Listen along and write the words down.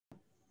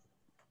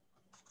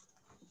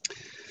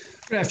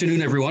Good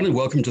afternoon, everyone, and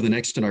welcome to the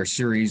next in our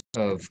series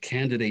of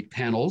candidate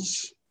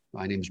panels.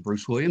 My name is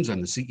Bruce Williams.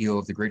 I'm the CEO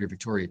of the Greater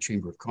Victoria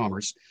Chamber of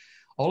Commerce.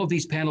 All of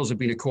these panels have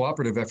been a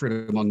cooperative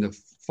effort among the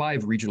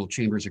 5 regional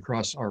chambers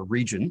across our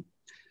region.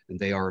 And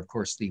they are, of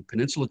course, the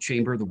Peninsula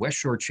Chamber, the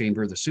WestShore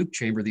Chamber, the Sault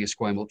Chamber, the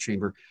Esquimalt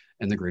Chamber,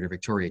 and the Greater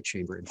Victoria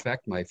Chamber. In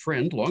fact, my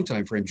friend,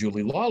 longtime friend,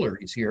 Julie Lawler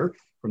is here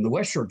from the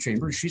WestShore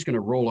Chamber. She's going to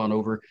roll on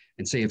over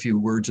and say a few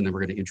words, and then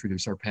we're going to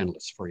introduce our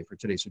panelists for you for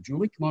today. So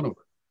Julie, come on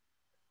over.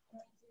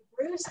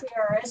 Bruce, we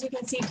are, as you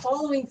can see,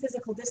 following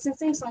physical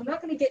distancing, so I'm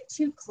not going to get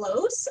too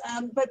close.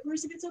 But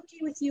Bruce, if it's okay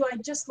with you,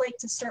 I'd just like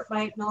to start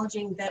by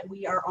acknowledging that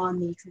we are on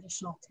the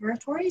traditional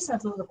territories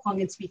of the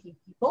Lekwungen-speaking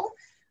people,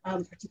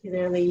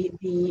 particularly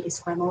the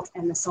Esquimalt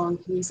and the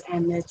Songhees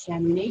and the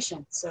Chanu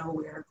Nation. So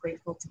we're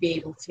grateful to be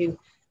able to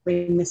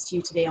bring this to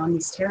you today on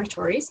these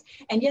territories.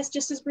 And yes,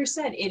 just as Bruce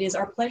said, it is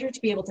our pleasure to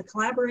be able to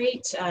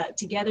collaborate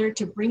together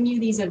to bring you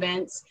these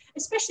events,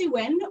 especially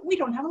when we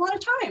don't have a lot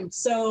of time.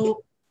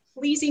 So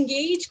please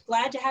engage.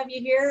 Glad to have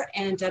you here,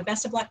 and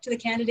best of luck to the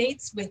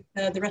candidates with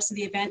the rest of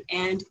the event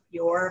and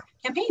your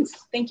campaigns.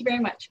 Thank you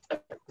very much.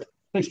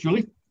 Thanks,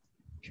 Julie.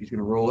 She's going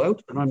to roll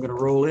out, and I'm going to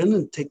roll in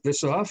and take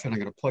this off, and I'm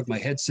going to plug my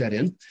headset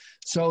in.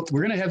 So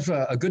we're going to have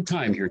a good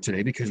time here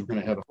today because we're going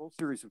to have a whole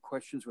series of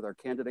questions with our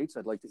candidates.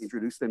 I'd like to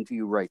introduce them to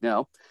you right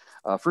now.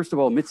 First of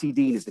all, Mitzi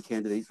Dean is the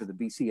candidate for the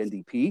BC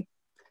NDP.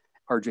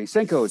 RJ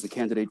Senko is the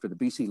candidate for the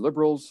BC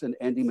Liberals, and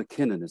Andy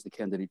McKinnon is the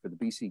candidate for the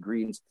BC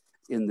Greens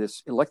in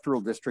this electoral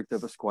district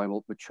of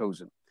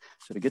Esquimalt-Metchosin.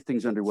 So to get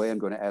things underway, I'm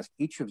going to ask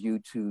each of you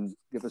to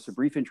give us a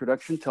brief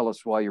introduction, tell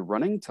us why you're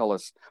running, tell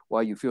us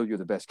why you feel you're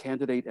the best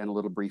candidate, and a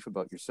little brief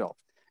about yourself.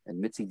 And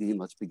Mitzi Dean,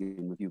 let's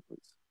begin with you,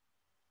 please.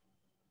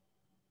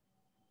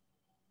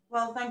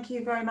 Well, thank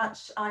you very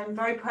much. I'm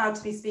very proud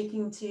to be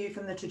speaking to you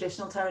from the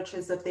traditional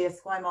territories of the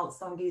Esquimalt,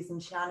 Songhees,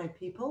 and Chanu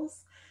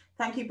peoples.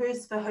 Thank you,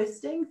 Bruce, for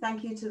hosting.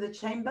 Thank you to the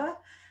Chamber.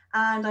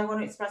 And I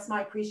want to express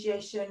my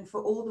appreciation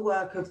for all the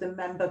work of the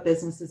member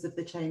businesses of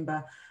the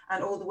Chamber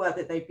and all the work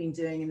that they've been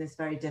doing in this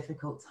very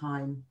difficult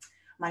time.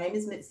 My name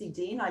is Mitzi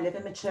Dean. I live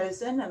in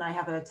Metchosin and I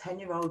have a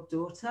 10-year-old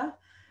daughter.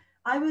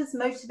 I was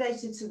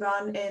motivated to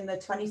run in the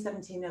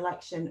 2017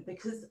 election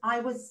because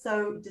I was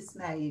so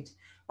dismayed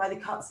by the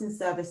cuts in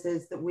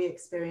services that we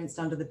experienced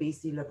under the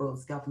BC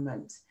Liberals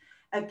government.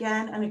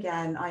 Again and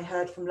again, I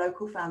heard from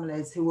local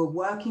families who were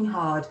working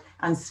hard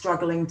and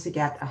struggling to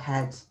get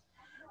ahead.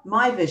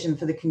 My vision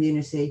for the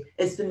community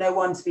is for no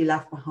one to be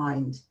left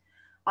behind.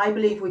 I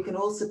believe we can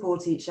all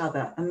support each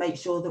other and make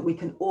sure that we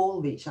can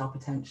all reach our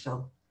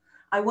potential.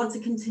 I want to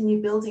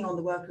continue building on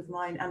the work of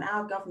mine and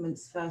our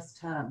government's first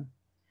term.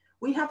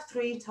 We have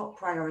 3 top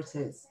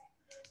priorities: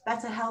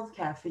 better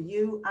healthcare for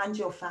you and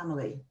your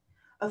family,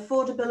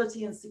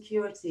 affordability and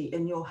security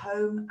in your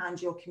home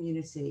and your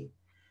community,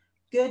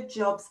 good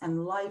jobs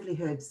and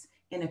livelihoods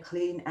in a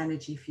clean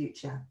energy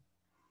future.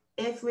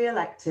 If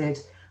re-elected,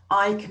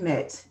 I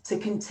commit to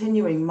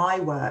continuing my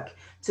work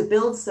to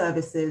build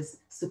services,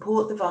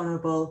 support the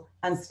vulnerable,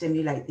 and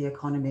stimulate the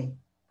economy.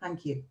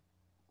 Thank you.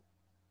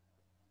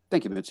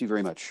 Thank you, Mitzi,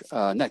 very much.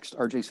 Next,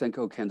 RJ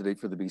Senko, candidate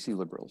for the BC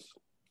Liberals.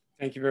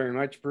 Thank you very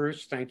much,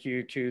 Bruce. Thank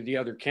you to the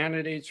other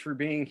candidates for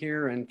being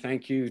here, and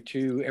thank you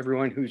to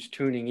everyone who's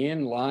tuning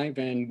in live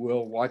and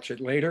will watch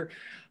it later.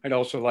 I'd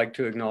also like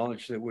to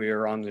acknowledge that we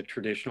are on the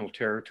traditional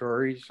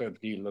territories of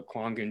the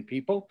Lekwungen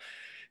people,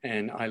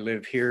 and I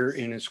live here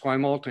in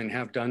Esquimalt and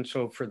have done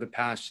so for the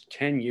past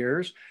 10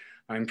 years.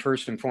 I'm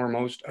first and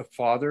foremost a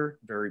father,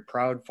 very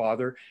proud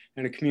father,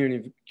 and a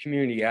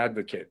community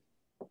advocate.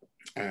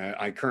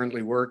 I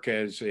currently work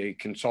as a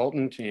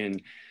consultant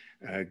in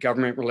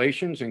government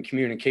relations and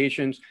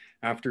communications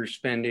after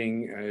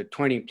spending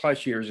 20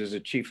 plus years as a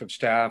chief of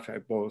staff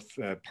at both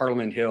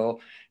Parliament Hill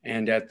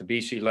and at the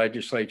BC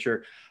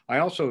legislature. I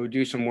also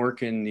do some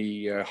work in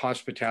the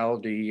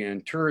hospitality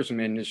and tourism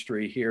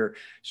industry here,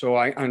 so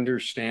I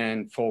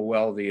understand full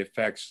well the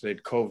effects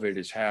that COVID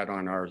has had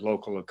on our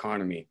local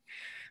economy.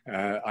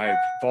 I've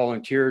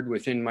volunteered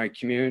within my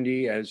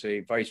community as a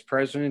vice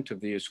president of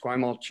the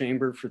Esquimalt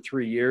Chamber for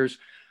 3 years.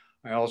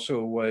 I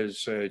also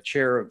was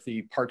chair of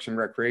the Parks and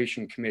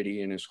Recreation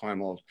Committee in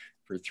Esquimalt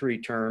for 3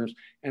 terms,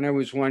 and I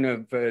was one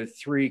of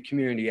 3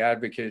 community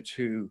advocates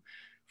who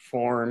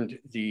formed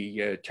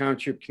the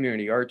Township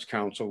Community Arts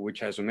Council, which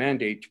has a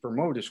mandate to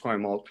promote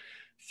Esquimalt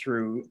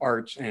through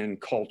arts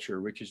and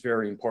culture, which is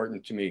very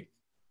important to me.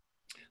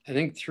 I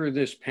think through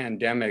this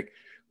pandemic,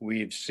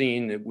 we've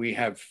seen that we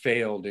have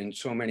failed in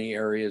so many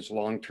areas: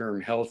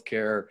 long-term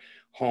healthcare,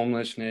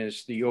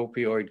 homelessness, the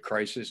opioid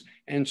crisis,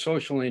 and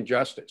social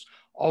injustice.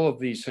 All of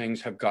these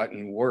things have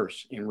gotten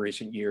worse in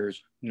recent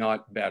years,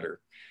 not better.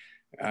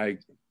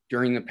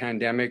 During the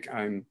pandemic,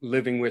 I'm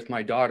living with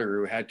my daughter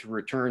who had to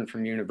return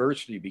from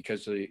university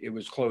because it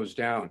was closed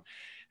down.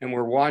 And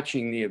we're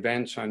watching the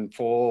events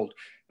unfold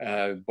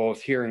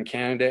both here in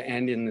Canada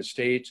and in the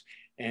States,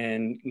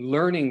 and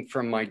learning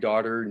from my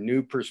daughter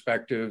new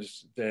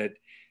perspectives that,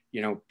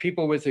 you know,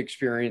 people with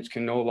experience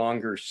can no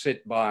longer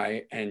sit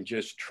by and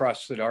just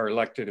trust that our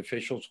elected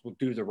officials will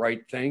do the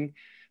right thing,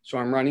 So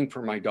I'm running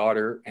for my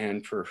daughter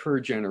and for her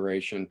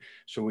generation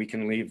so we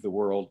can leave the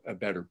world a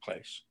better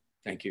place.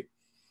 Thank you.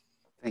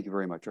 Thank you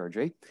very much,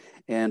 RJ.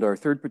 And our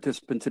third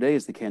participant today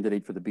is the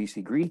candidate for the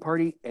BC Green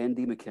Party,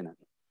 Andy McKinnon.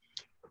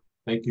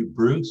 Thank you,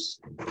 Bruce.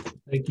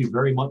 Thank you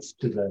very much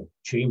to the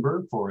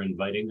Chamber for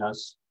inviting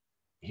us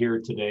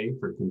here today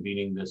for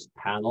convening this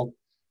panel.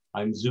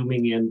 I'm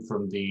zooming in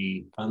from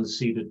the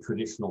unceded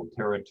traditional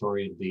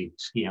territory of the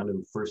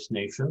Esquimalt First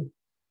Nation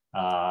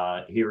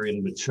here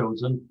in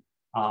Metchosin.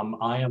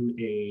 I am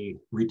a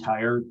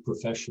retired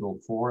professional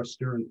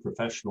forester and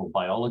professional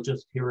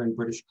biologist here in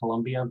British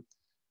Columbia.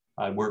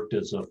 I worked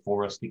as a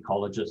forest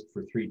ecologist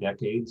for 3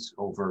 decades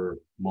over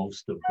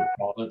most of the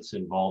province,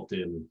 involved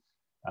in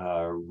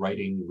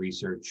writing,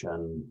 research,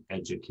 and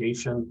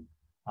education.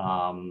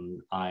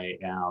 I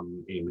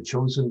am a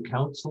Metchosin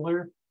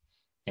councillor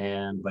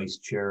and vice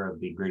chair of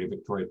the Greater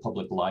Victoria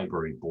Public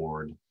Library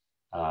Board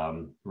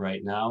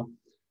right now.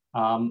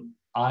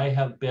 I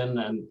have been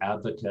an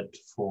advocate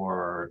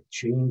for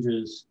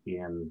changes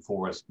in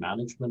forest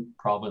management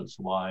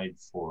province-wide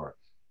for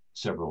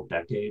several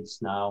decades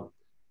now.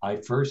 I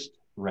first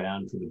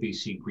ran for the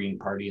BC Green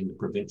Party in the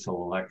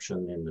provincial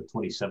election in the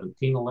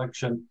 2017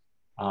 election.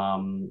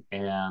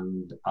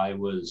 And I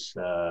was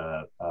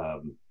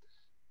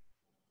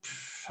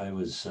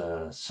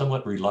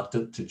somewhat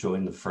reluctant to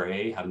join the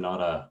fray. I'm not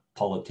a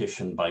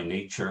politician by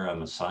nature,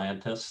 I'm a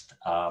scientist.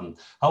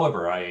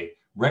 However, I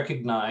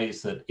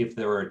recognize that if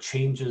there are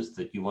changes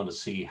that you want to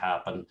see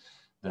happen,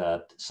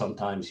 that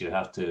sometimes you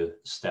have to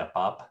step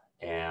up.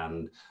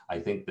 And I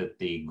think that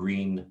the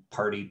Green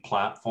Party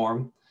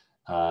platform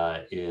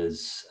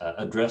addresses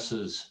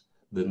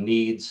the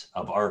needs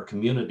of our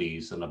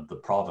communities and of the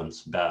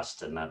province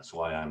best. And that's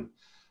why I'm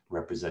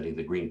representing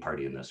the Green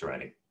Party in this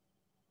riding.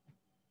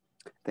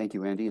 Thank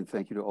you, Andy, and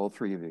thank you to all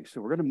three of you. So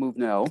we're going to move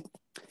now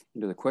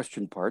into the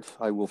question part.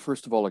 I will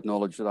first of all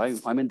acknowledge that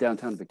I'm in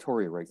downtown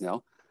Victoria right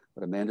now,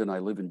 but Amanda and I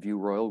live in View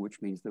Royal,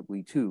 which means that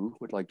we too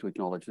would like to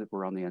acknowledge that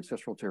we're on the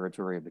ancestral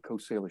territory of the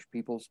Coast Salish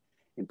peoples,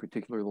 in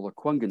particular the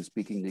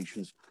Lekwungen-speaking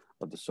nations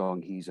of the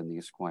Songhees and the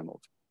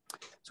Esquimalt.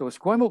 So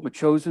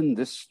Esquimalt-Metchosin,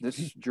 this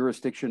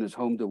jurisdiction is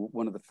home to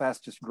one of the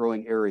fastest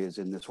growing areas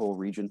in this whole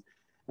region.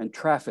 And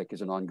traffic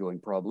is an ongoing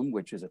problem,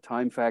 which is a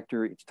time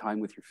factor. It's time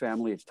with your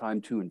family. It's time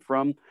to and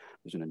from.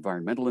 There's an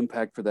environmental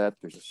impact for that.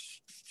 There's a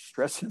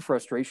stress and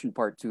frustration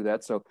part to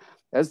that. So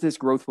as this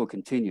growth will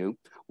continue,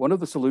 one of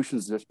the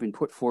solutions that's been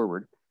put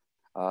forward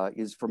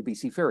is from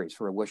BC Ferries,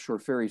 for a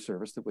WestShore ferry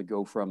service that would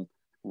go from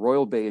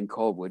Royal Bay and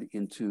Colwood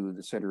into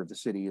the center of the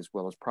city, as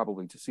well as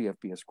probably to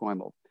CFB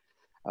Esquimalt.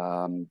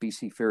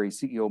 BC Ferries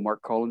CEO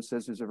Mark Collins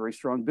says there's a very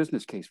strong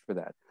business case for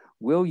that.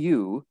 Will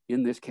you,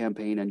 in this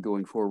campaign and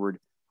going forward,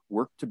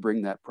 work to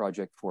bring that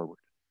project forward?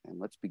 And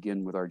let's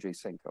begin with RJ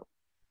Senko.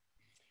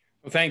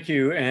 Well, thank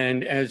you.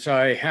 And as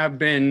I have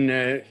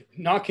been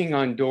knocking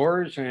on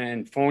doors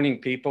and phoning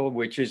people,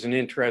 which is an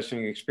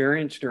interesting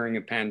experience during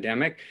a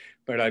pandemic,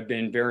 but I've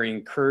been very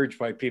encouraged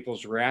by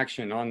people's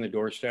reaction on the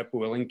doorstep,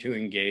 willing to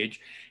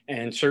engage.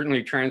 And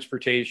certainly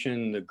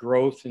transportation, the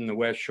growth in the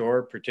West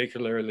Shore,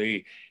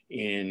 particularly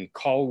in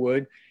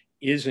Colwood,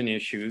 is an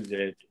issue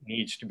that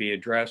needs to be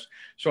addressed.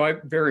 So I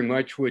very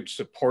much would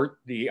support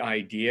the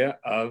idea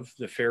of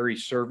the ferry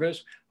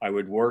service. I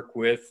would work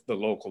with the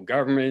local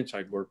governments.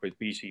 I'd work with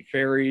BC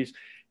Ferries,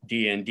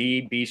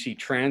 DND, BC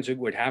Transit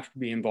would have to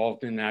be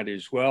involved in that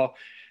as well.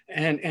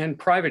 And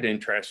private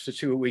interests to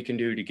see what we can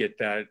do to get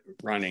that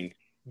running.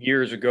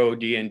 Years ago,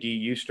 DND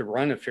used to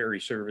run a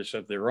ferry service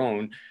of their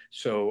own.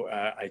 So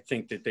I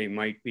think that they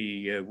might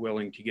be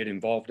willing to get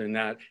involved in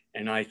that.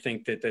 And I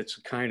think that that's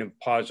a kind of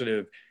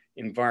positive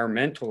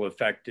environmental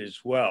effect as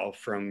well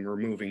from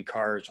removing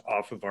cars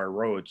off of our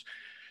roads.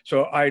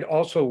 So I'd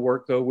also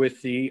work though with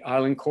the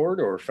Island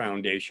Corridor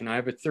Foundation. I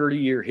have a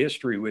 30-year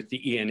history with the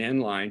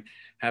ENN line,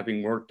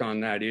 having worked on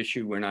that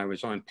issue when I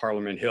was on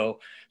Parliament Hill.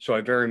 So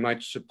I very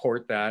much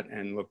support that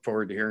and look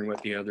forward to hearing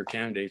what the other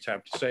candidates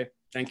have to say.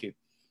 Thank you.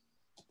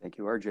 Thank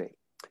you, RJ.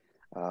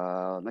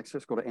 Next,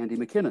 let's go to Andy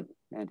McKinnon.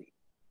 Andy.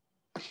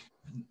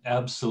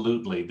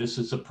 Absolutely. This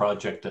is a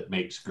project that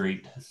makes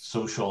great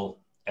social,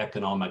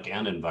 economic,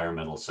 and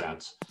environmental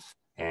sense.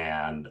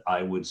 And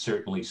I would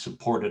certainly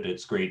support it.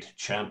 Its great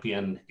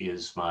champion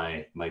is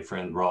my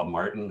friend Rob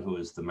Martin, who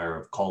is the mayor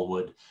of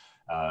Colwood,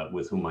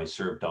 with whom I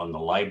served on the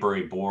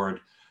library board.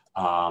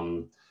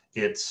 I've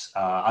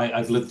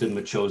lived in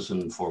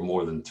Metchosin for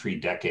more than 3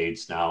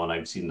 decades now, and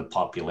I've seen the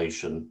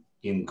population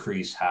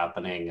increase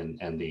happening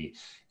and the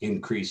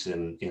increase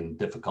in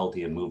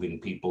difficulty in moving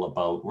people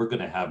about. We're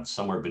going to have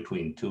somewhere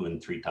between 2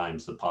 and 3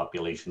 times the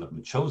population of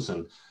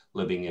Metchosin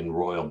living in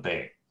Royal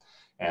Bay.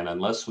 And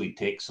unless we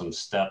take some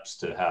steps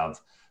to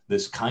have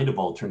this kind of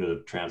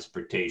alternative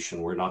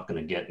transportation, we're not going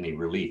to get any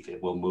relief.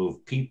 It will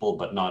move people,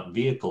 but not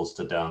vehicles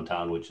to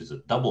downtown, which is a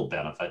double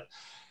benefit.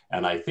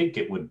 And I think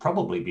it would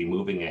probably be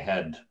moving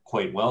ahead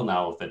quite well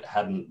now if it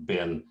hadn't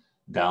been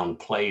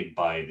downplayed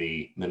by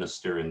the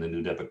minister in the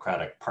New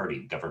Democratic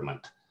Party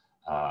government.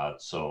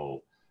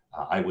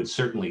 I would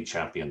certainly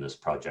champion this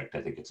project.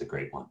 I think it's a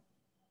great one.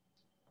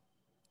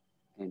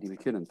 Andy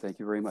McKinnon, thank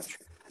you very much.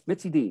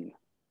 Mitzi Dean.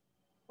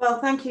 Well,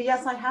 thank you.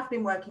 Yes, I have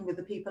been working with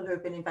the people who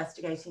have been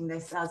investigating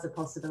this as a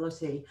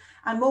possibility,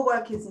 and more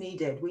work is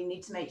needed. We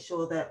need to make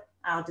sure that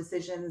our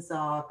decisions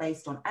are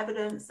based on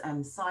evidence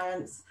and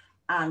science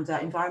and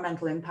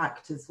environmental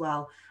impact as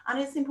well. And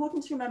it's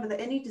important to remember that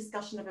any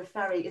discussion of a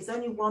ferry is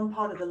only one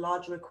part of the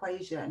larger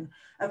equation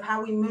of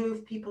how we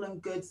move people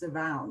and goods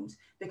around,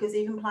 because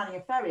even planning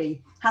a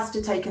ferry has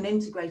to take an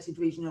integrated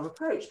regional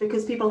approach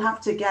because people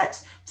have to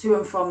get to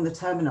and from the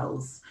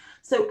terminals.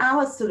 So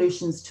our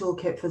solutions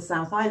toolkit for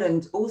South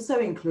Island also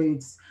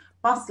includes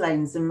bus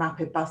lanes and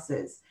rapid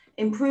buses,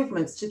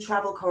 improvements to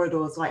travel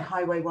corridors like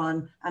Highway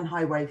 1 and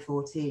Highway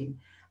 14,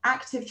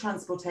 active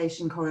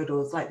transportation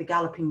corridors like the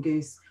Galloping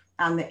Goose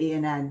and the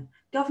ENN,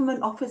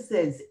 government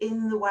offices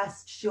in the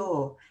West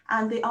Shore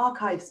and the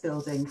Archives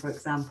building, for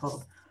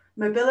example.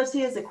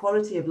 Mobility is a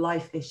quality of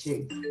life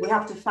issue. We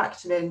have to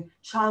factor in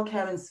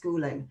childcare and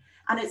schooling,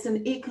 and it's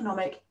an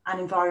economic and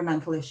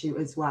environmental issue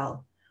as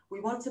well.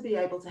 We want to be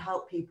able to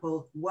help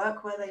people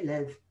work where they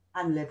live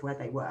and live where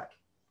they work.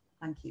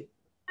 Thank you.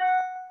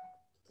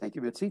 Thank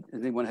you, Mitzi.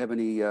 Does anyone have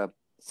any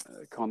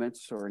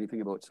comments or anything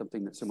about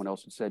something that someone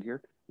else had said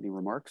here? Any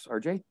remarks?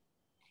 RJ?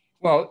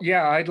 Well,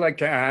 yeah, I'd like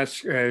to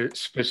ask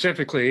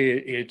specifically,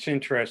 it's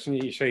interesting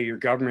that you say your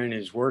government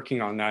is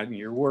working on that and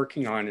you're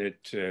working on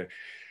it,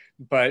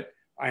 but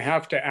I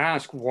have to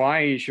ask,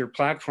 why is your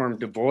platform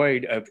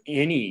devoid of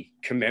any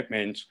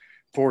commitments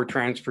for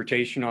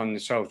transportation on the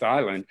South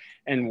Island?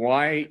 And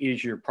why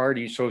is your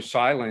party so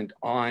silent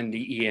on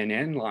the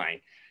ENN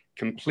line?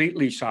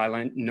 Completely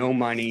silent, no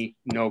money,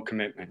 no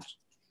commitments.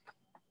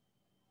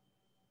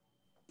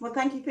 Well,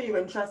 thank you for your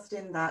interest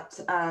in that.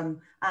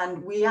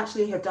 And we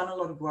actually have done a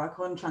lot of work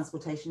on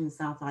transportation in the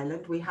South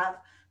Island. We have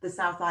the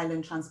South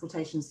Island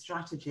Transportation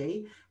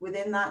Strategy.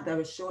 Within that, there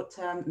are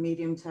short-term,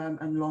 medium-term,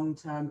 and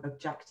long-term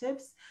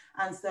objectives.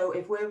 And so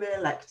if we're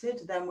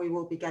re-elected, then we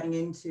will be getting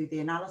into the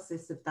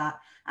analysis of that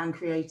and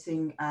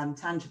creating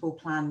tangible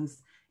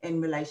plans in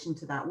relation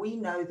to that. We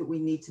know that we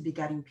need to be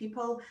getting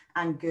people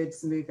and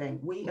goods moving.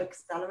 We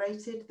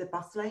accelerated the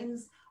bus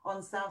lanes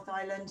on South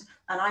Island,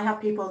 and I have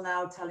people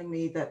now telling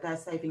me that they're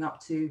saving up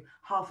to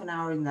half an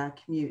hour in their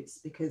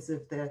commutes because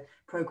of the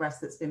progress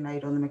that's been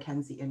made on the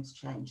Mackenzie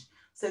interchange.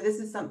 So this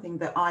is something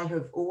that I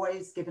have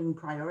always given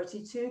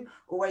priority to,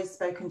 always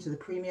spoken to the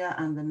Premier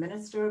and the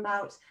Minister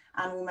about,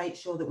 and we'll make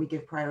sure that we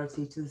give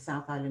priority to the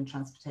South Island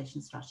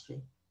Transportation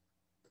Strategy.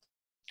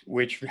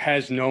 Which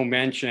has no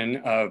mention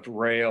of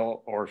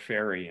rail or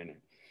ferry in it.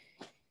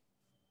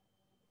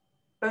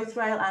 Both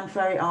rail and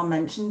ferry are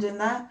mentioned in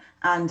there,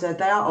 and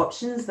they are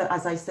options that,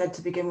 as I said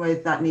to begin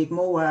with, that need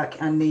more work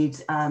and need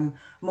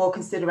more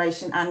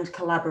consideration and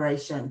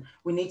collaboration.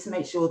 We need to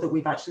make sure that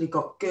we've actually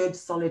got good,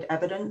 solid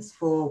evidence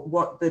for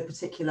what the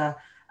particular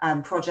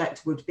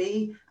project would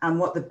be and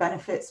what the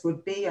benefits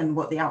would be and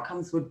what the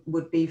outcomes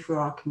would be for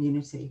our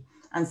community.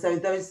 And so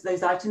those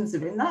items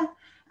are in there,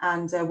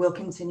 and we'll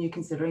continue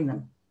considering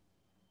them.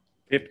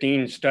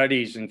 15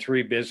 studies and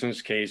 3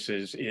 business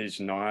cases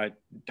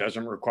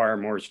doesn't require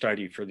more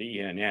study for the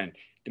ENN,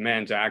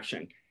 demands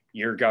action.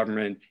 Your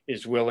government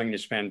is willing to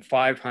spend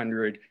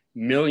 $500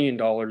 million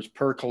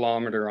per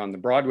kilometer on the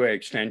Broadway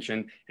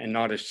extension and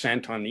not a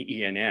cent on the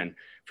ENN.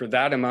 For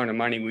that amount of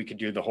money, we could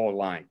do the whole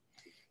line.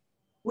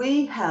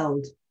 We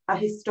held a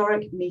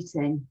historic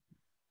meeting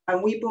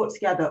and we brought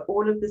together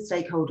all of the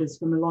stakeholders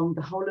from along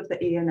the whole of the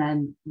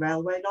ENN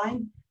railway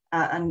line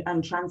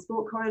and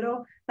transport corridor.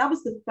 That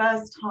was the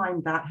first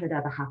time that had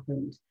ever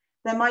happened.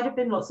 There might have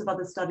been lots of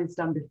other studies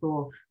done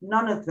before.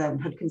 None of them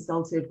had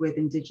consulted with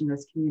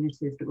Indigenous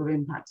communities that were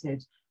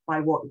impacted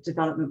by what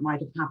development might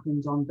have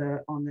happened on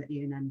the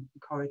ENN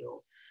corridor.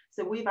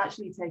 So we've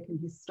actually taken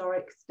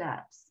historic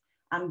steps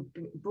and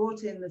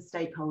brought in the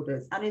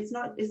stakeholders. And it's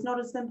not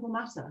a simple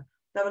matter.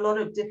 There are a lot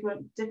of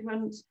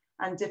different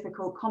and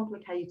difficult,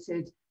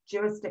 complicated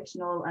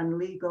jurisdictional and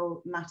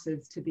legal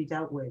matters to be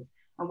dealt with.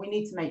 And we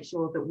need to make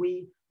sure that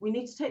we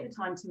need to take the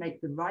time to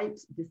make the right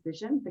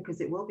decision,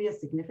 because it will be a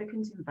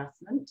significant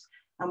investment.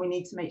 And we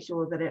need to make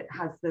sure that it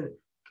has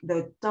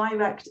the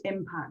direct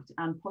impact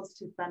and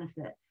positive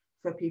benefit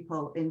for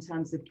people in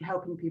terms of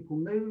helping people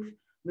move,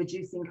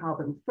 reducing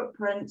carbon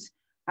footprint,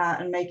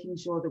 and making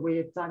sure that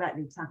we're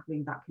directly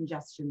tackling that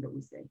congestion that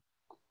we see.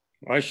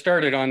 Well, I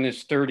started on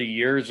this 30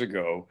 years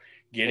ago.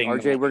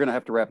 RJ, we're going to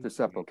have to wrap this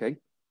up, okay?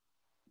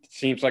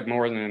 Seems like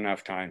more than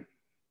enough time.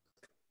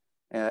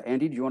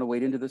 Andy, do you want to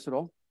wade into this at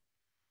all?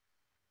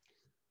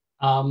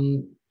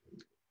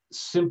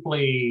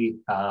 Simply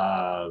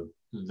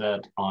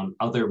that on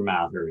other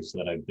matters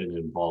that I've been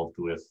involved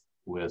with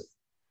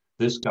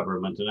this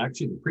government and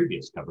actually the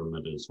previous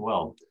government as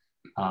well,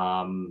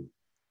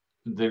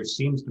 there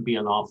seems to be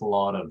an awful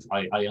lot of,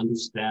 I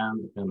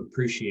understand and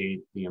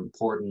appreciate the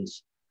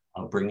importance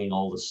of bringing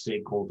all the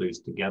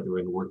stakeholders together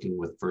and working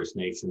with First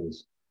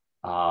Nations,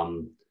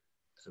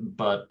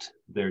 but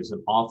there's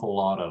an awful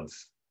lot of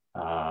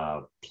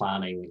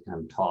planning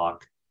and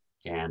talk,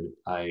 and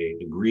I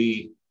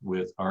agree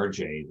with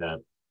RJ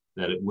that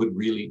it would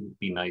really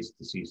be nice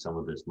to see some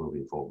of this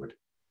moving forward.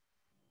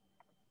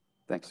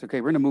 Thanks.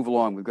 Okay, we're going to move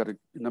along. We've got a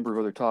number of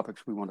other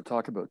topics we want to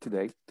talk about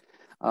today.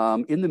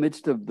 In the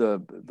midst of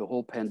the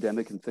whole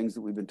pandemic and things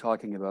that we've been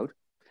talking about,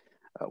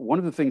 one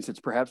of the things that's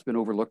perhaps been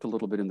overlooked a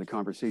little bit in the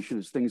conversation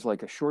is things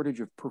like a shortage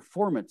of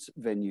performance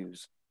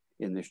venues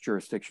in this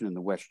jurisdiction in the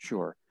West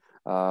Shore.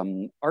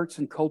 Arts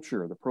and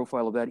culture, the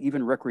profile of that,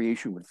 even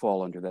recreation would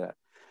fall under that.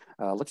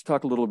 Let's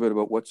talk a little bit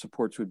about what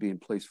supports would be in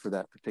place for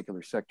that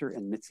particular sector.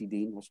 And Mitzi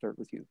Dean, we'll start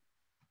with you.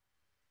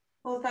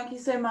 Well, thank you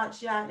so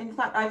much. Yeah, in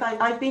fact,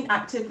 I've been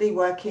actively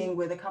working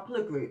with a couple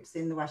of groups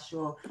in the West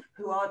Shore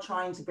who are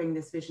trying to bring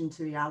this vision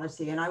to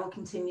reality, and I will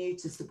continue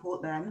to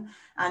support them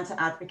and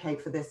to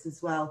advocate for this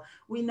as well.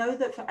 We know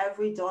that for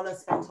every dollar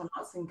spent on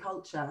arts and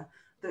culture,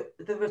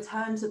 the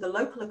return to the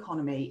local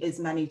economy is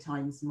many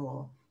times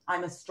more.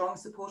 I'm a strong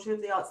supporter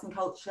of the arts and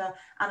culture,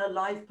 and a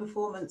live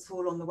performance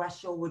hall on the West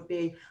Shore would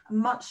be a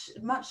much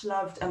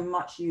loved and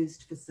much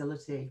used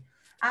facility.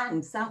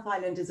 And South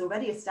Island is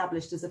already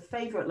established as a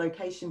favourite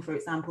location, for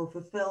example,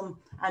 for film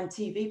and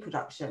TV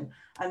production.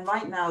 And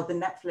right now, the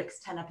Netflix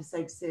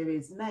 10-episode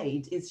series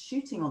Made is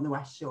shooting on the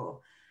West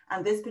Shore.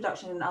 And this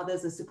production and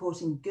others are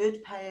supporting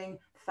good paying,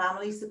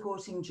 family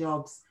supporting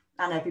jobs,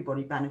 and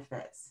everybody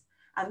benefits.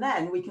 And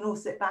then we can all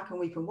sit back and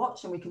we can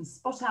watch and we can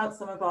spot out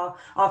some of our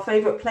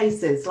favourite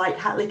places like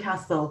Hatley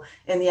Castle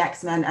in the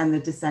X-Men and the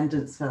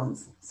Descendants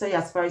films. So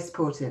yes, very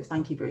supportive.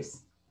 Thank you,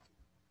 Bruce.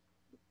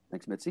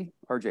 Thanks, Mitzi.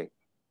 RJ.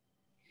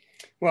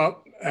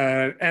 Well,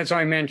 as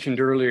I mentioned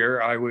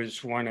earlier, I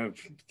was one of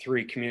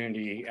 3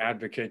 community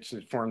advocates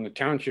that formed the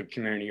Township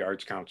Community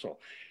Arts Council.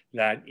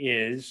 That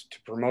is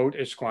to promote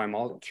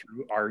Esquimalt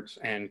through arts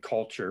and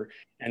culture.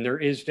 And there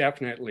is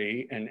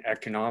definitely an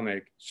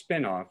economic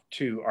spinoff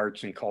to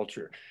arts and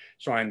culture.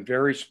 So I'm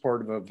very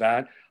supportive of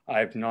that.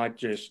 I've not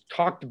just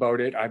talked about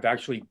it, I've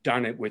actually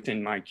done it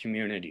within my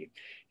community.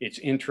 It's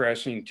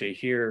interesting to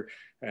hear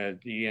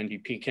the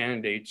NDP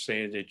candidate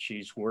say that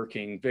she's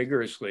working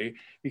vigorously,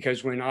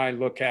 because when I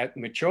look at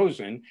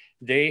Metchosin,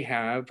 they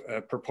have a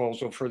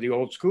proposal for the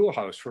old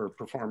schoolhouse for a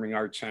performing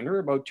arts center,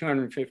 about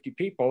 250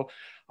 people.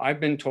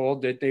 I've been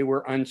told that they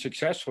were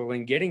unsuccessful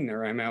in getting their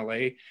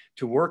MLA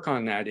to work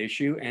on that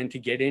issue and to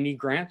get any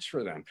grants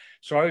for them.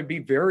 So I would be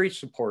very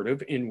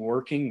supportive in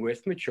working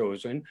with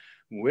Metchosin,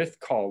 with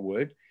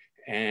Colwood,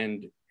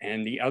 and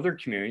the other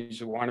communities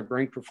that want to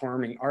bring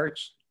performing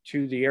arts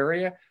to the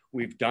area.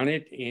 We've done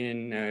it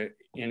in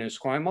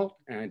Esquimalt,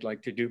 and I'd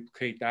like to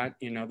duplicate that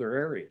in other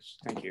areas.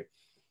 Thank you.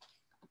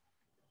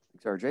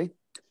 Thanks, RJ.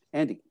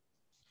 Andy.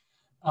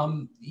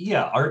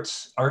 Yeah,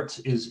 arts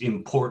is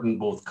important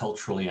both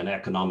culturally and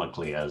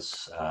economically,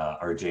 as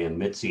RJ and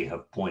Mitzi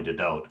have pointed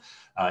out.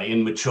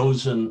 In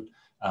Metchosin,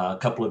 a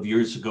couple of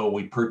years ago,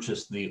 we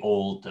purchased the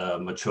old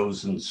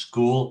Metchosin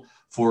School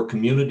for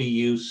community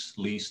use,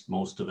 leased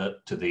most of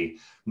it to the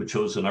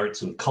Metchosin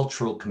Arts and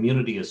Cultural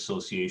Community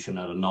Association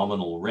at a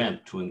nominal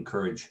rent to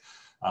encourage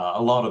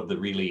a lot of the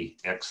really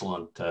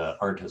excellent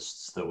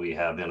artists that we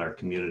have in our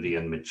community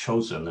in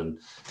Metchosin.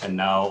 And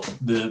now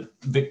the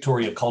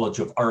Victoria College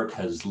of Art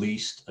has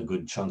leased a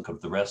good chunk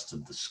of the rest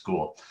of the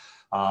school.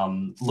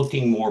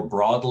 Looking more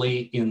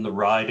broadly in the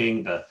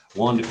riding, the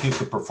Juan de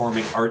Fuca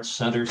Performing Arts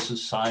Center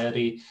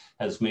Society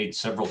has made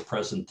several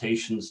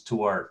presentations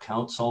to our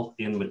council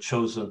in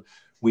Metchosin.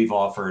 We've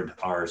offered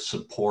our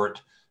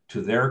support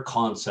to their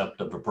concept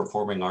of a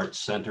performing arts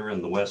center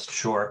in the West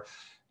Shore,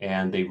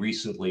 and they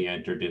recently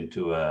entered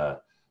into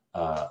a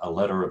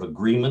letter of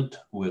agreement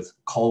with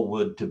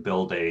Colwood to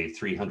build a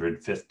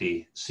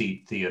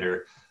 350-seat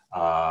theater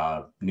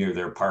near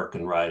their park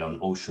and ride on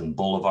Ocean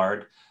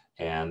Boulevard,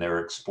 and they're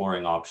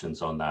exploring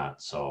options on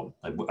that. So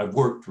I've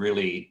worked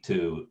really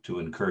to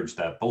encourage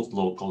that both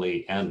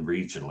locally and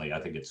regionally. I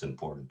think it's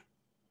important.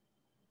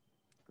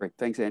 Great,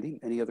 thanks, Andy.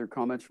 Any other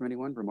comments from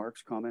anyone?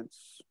 Remarks,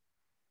 comments?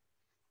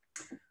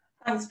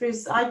 Thanks,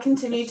 Bruce. I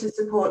continue to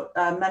support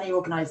many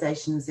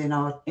organisations in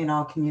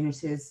our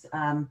communities,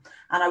 and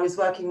I was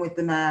working with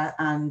the mayor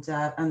and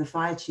the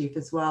fire chief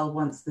as well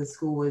once the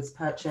school was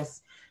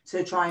purchased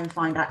to try and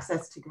find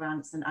access to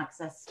grants and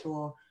access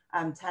for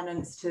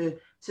tenants to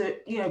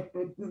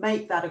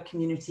make that a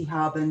community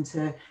hub and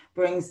to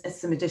bring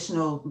some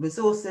additional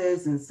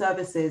resources and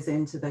services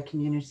into the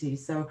community.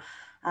 So.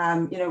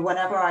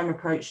 Whenever I'm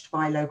approached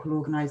by local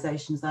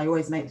organisations, I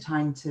always make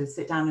time to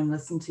sit down and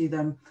listen to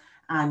them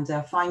and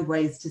find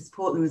ways to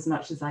support them as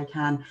much as I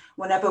can.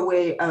 Whenever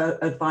we're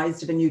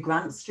advised of a new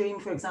grant stream,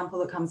 for example,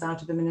 that comes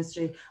out of the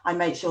ministry, I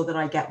make sure that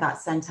I get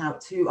that sent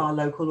out to our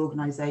local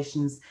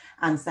organisations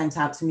and sent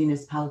out to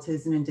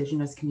municipalities and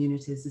Indigenous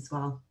communities as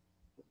well.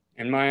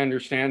 And my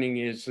understanding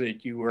is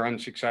that you were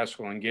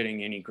unsuccessful in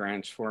getting any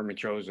grants for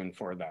Metchosin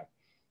for that.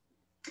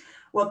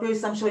 Well,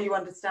 Bruce, I'm sure you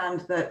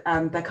understand that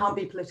there can't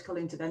be political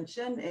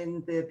intervention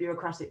in the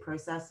bureaucratic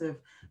process of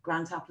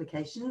grant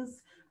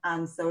applications.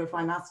 And so if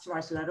I'm asked to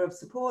write a letter of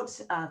support,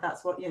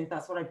 that's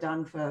what I've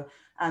done for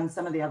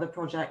some of the other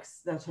projects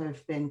that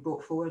have been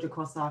brought forward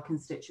across our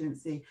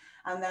constituency.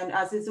 And then,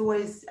 as is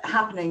always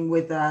happening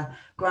with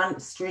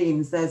grant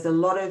streams, there's a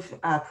lot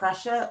of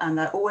pressure, and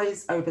they're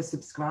always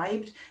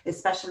oversubscribed,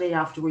 especially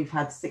after we've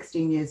had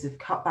 16 years of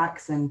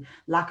cutbacks and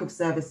lack of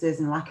services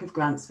and lack of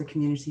grants for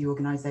community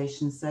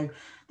organisations. So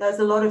there's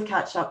a lot of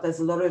catch up, there's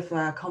a lot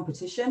of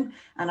competition,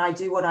 and I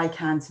do what I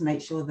can to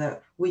make sure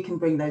that we can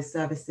bring those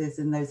services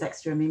and those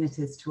extra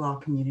amenities to our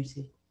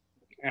community.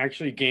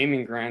 Actually,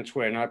 gaming grants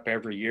went up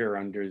every year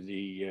under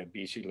the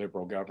BC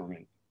Liberal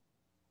government.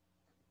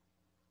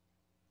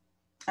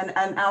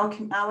 And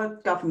our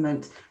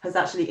government has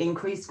actually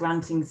increased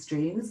granting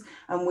streams,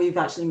 and we've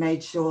actually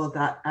made sure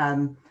that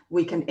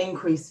we can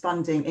increase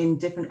funding in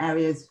different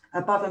areas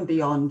above and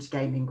beyond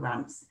gaming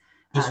grants.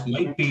 This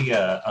might be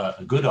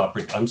a good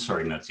opportunity. I'm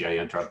sorry, Nancy, I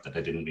interrupted.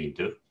 I didn't mean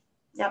to.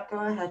 Yep, go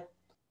ahead.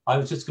 I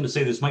was just going to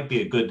say this might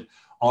be a good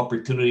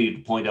opportunity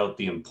to point out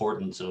the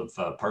importance of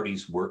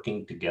parties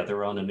working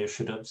together on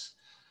initiatives.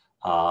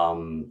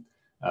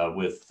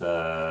 With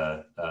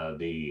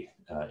the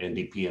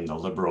NDP and the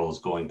Liberals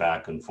going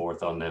back and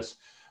forth on this.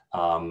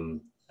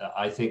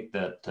 I think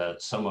that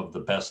some of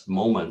the best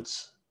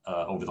moments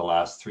over the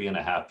last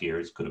 3.5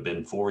 years, could have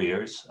been 4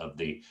 years of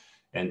the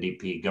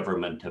NDP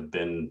government, have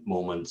been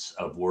moments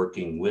of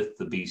working with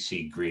the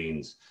BC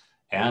Greens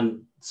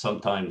and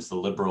sometimes the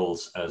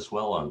Liberals as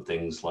well on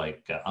things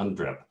like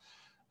UNDRIP.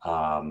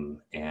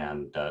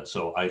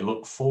 So I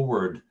look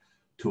forward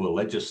to a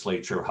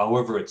legislature,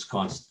 however it's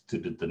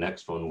constituted, the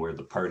next one, where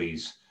the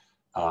parties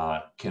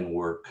can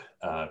work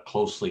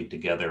closely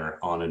together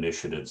on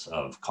initiatives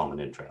of common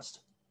interest.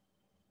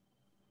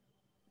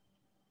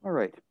 All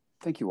right,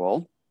 thank you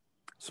all.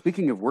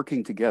 Speaking of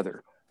working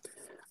together,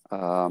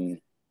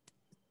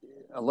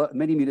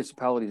 many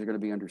municipalities are going to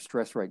be under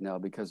stress right now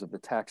because of the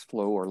tax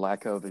flow or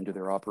lack of into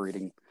their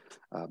operating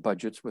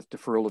budgets, with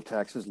deferral of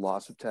taxes,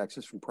 loss of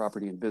taxes from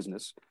property and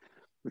business,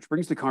 which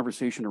brings the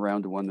conversation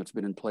around to one that's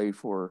been in play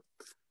for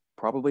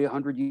probably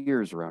 100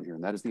 years around here,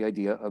 and that is the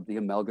idea of the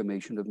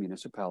amalgamation of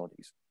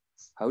municipalities.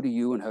 How do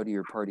you and how do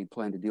your party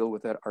plan to deal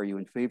with that? Are you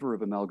in favor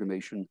of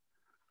amalgamation,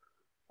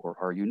 or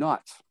are you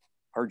not?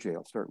 RJ,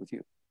 I'll start with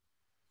you.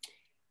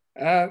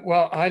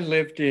 Well, I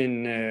lived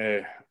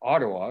in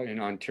Ottawa in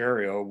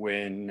Ontario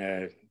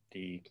when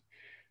the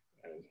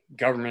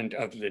government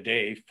of the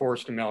day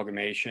forced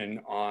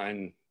amalgamation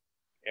on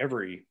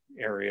every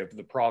area of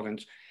the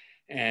province.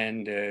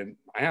 And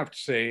I have to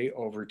say,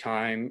 over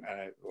time,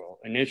 well,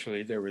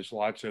 initially there was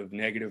lots of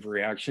negative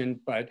reaction,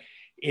 but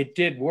it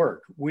did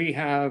work. We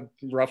have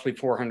roughly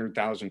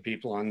 400,000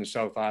 people on the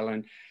South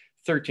Island,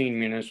 13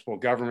 municipal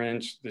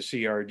governments, the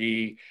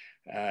CRD.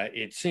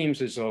 It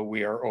seems as though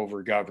we are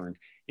over-governed.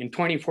 In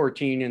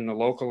 2014, in the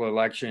local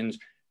elections,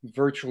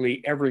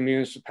 virtually every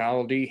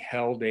municipality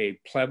held a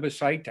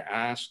plebiscite to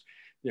ask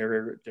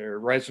their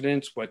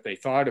residents what they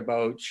thought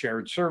about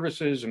shared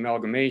services,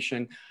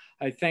 amalgamation.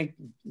 I think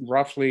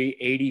roughly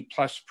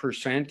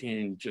 80+%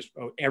 in just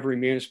every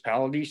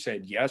municipality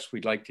said, yes,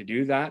 we'd like to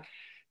do that.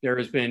 There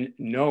has been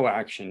no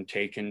action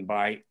taken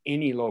by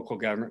any local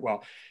government.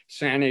 Well,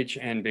 Saanich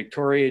and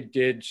Victoria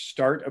did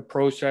start a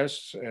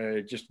process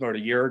just about a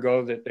year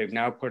ago that they've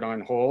now put on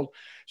hold.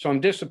 So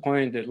I'm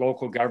disappointed that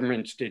local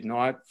governments did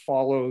not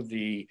follow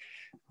the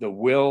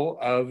will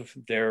of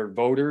their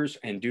voters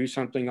and do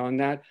something on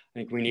that. I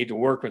think we need to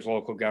work with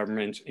local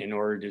governments in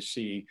order to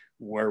see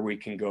where we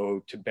can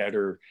go to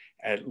better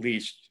at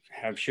least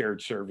have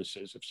shared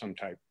services of some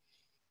type.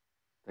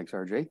 Thanks,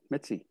 RJ.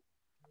 Mitzi.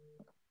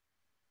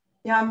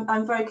 Yeah,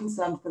 I'm very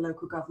concerned for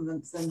local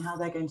governments and how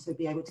they're going to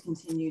be able to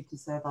continue to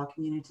serve our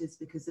communities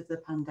because of the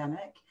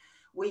pandemic.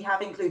 We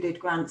have included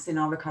grants in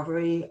our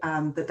recovery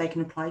that they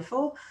can apply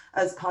for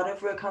as part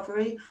of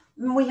recovery.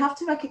 We have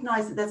to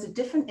recognise that there's a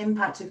different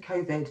impact of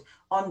COVID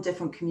on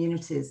different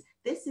communities.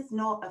 This is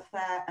not a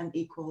fair and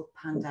equal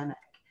pandemic.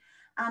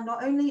 And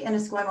not only in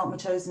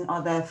Esquimalt-Metchosin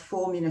are there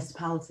 4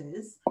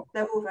 municipalities,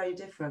 they're all very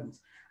different.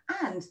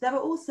 And there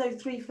are also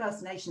 3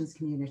 First Nations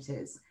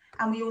communities,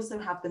 and we also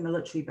have the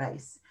military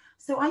base.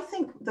 So I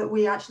think that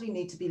we actually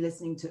need to be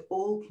listening to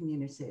all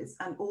communities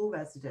and all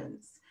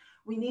residents.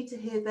 We need to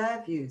hear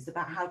their views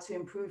about how to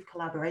improve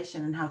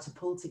collaboration and how to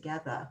pull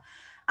together.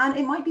 And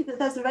it might be that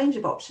there's a range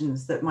of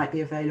options that might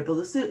be available.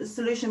 The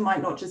solution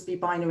might not just be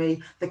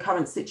binary, the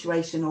current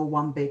situation, or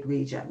one big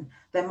region.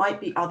 There might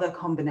be other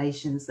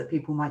combinations that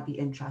people might be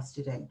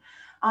interested in.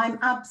 I'm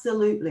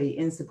absolutely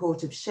in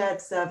support of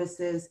shared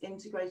services,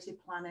 integrated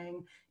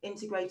planning,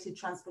 integrated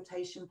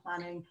transportation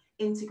planning,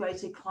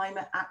 integrated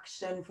climate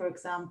action, for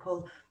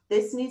example.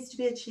 This needs to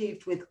be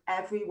achieved with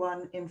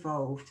everyone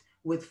involved,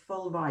 with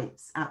full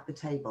rights at the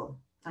table.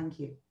 Thank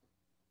you.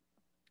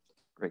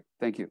 Great,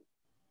 thank you.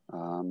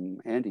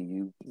 Andy,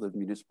 you live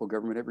municipal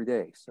government every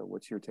day, so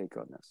what's your take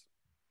on this?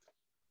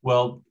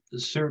 Well,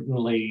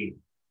 certainly,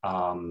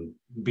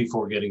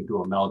 before getting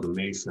to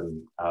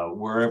amalgamation,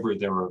 wherever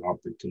there are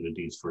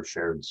opportunities for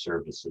shared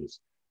services,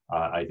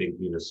 I think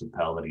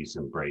municipalities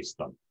embrace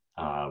them.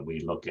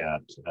 We look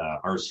at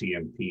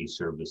RCMP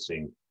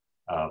servicing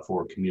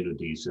for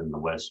communities in the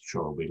West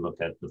Shore. We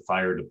look at the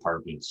fire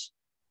departments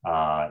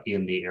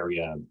in the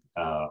area,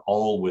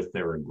 all with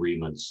their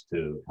agreements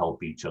to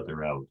help each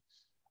other out.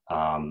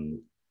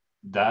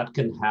 That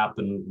can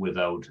happen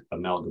without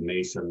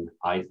amalgamation.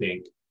 I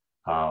think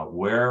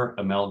where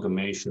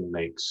amalgamation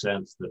makes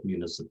sense, that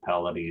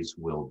municipalities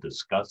will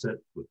discuss it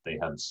if they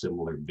have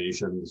similar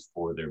visions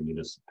for their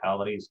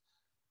municipalities.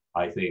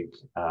 I think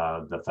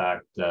the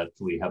fact that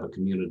we have a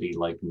community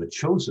like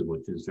Metchosin,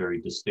 which is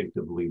very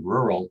distinctively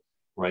rural,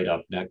 right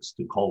up next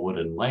to Colwood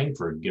and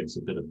Langford, gives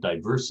a bit of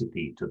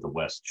diversity to the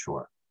West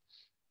Shore.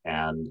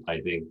 And I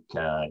think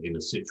in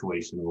a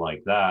situation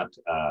like that,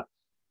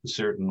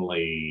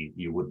 certainly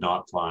you would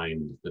not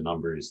find the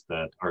numbers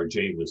that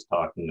RJ was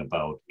talking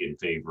about in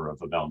favor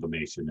of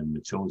amalgamation in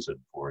Metchosin,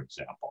 for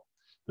example.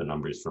 The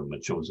numbers from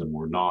Metchosin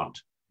were not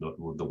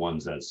the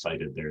ones as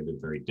cited there. They're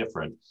very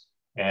different.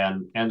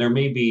 And there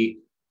may be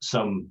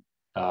some,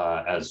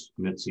 as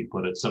Mitzi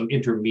put it, some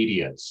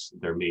intermediates.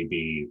 There may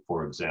be,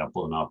 for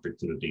example, an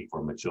opportunity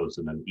for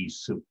Metchosin and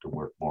East Soup to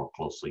work more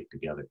closely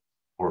together,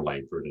 or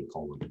Langford and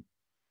Colwood.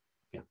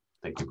 Yeah,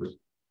 thank you, Bruce.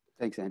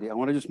 Thanks, Andy. I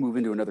want to just move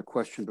into another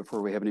question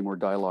before we have any more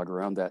dialogue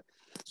around that.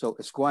 So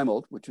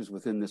Esquimalt, which is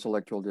within this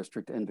electoral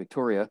district, and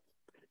Victoria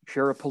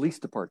share a police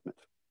department.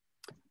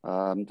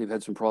 They've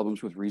had some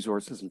problems with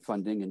resources and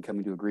funding and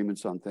coming to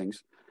agreements on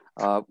things.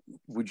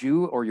 Would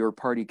you or your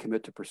party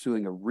commit to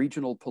pursuing a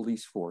regional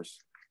police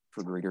force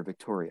for Greater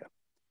Victoria?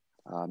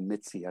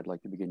 Mitzi, I'd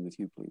like to begin with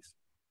you, please.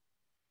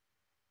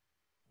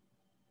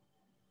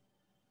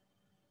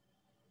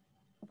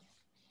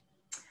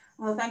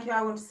 Well, thank you.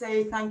 I want to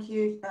say thank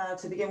you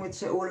to begin with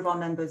to all of our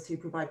members who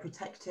provide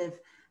protective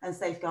and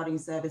safeguarding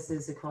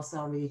services across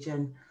our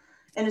region.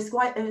 In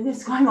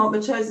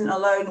Esquimalt-Metchosin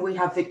alone, we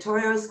have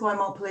Victoria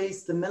Esquimalt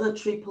Police, the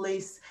Military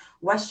Police,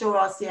 WestShore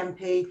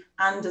RCMP,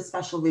 and a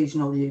special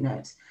regional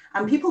unit.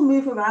 And people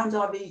move around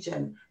our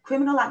region.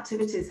 Criminal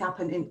activities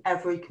happen in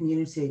every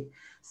community.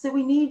 So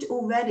we need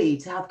already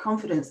to have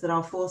confidence that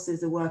our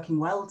forces are working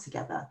well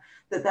together,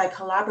 that they're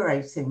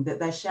collaborating, that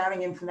they're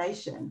sharing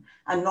information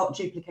and not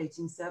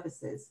duplicating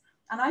services.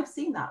 And I've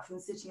seen that from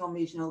sitting on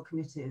regional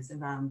committees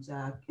around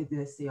the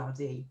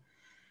CRD.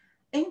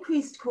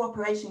 Increased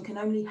cooperation can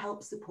only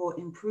help support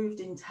improved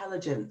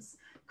intelligence,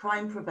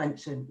 crime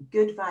prevention,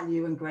 good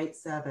value and great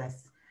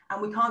service. And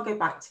we can't go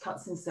back to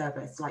cuts in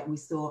service like we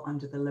saw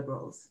under the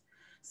Liberals.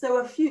 So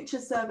a future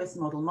service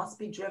model must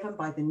be driven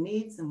by the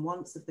needs and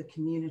wants of the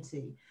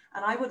community.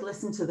 And I would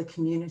listen to the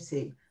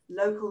community,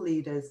 local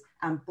leaders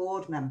and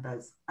board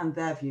members and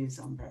their views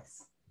on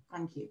this.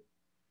 Thank you.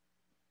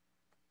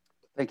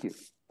 Thank you.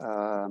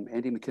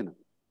 Andy McKinnon.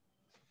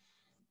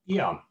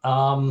 Yeah,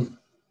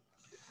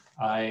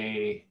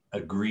 I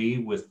agree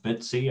with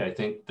Mitzi. I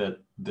think that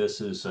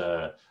this is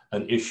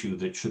an issue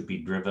that should be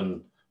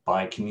driven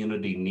by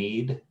community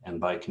need and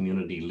by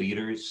community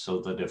leaders,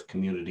 so that if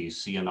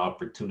communities see an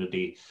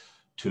opportunity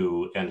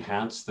to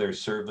enhance their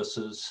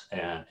services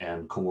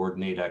and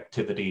coordinate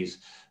activities,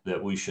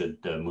 that we should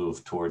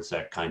move towards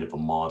that kind of a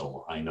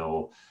model. I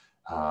know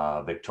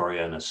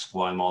Victoria and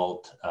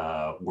Esquimalt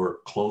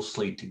work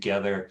closely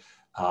together.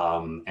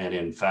 And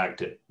in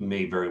fact, it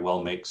may very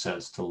well make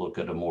sense to look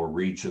at a more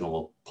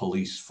regional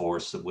police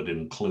force that would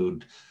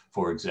include,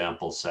 for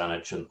example,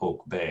 Saanich and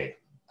Oak Bay,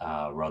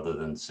 rather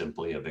than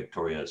simply a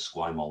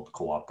Victoria-Esquimalt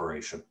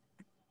cooperation.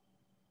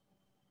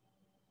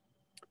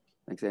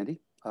 Thanks,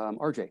 Andy.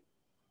 RJ.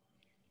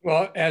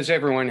 Well, as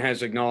everyone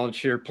has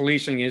acknowledged here,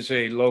 policing is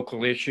a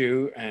local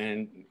issue,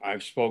 and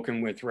I've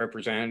spoken with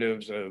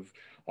representatives of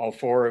all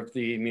four of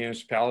the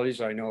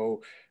municipalities. I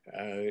know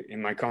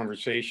in my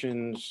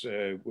conversations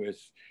with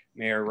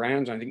Mayor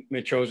Rands, I think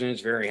Metchosin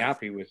is very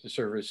happy with the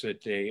service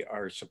that they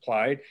are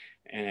supplied,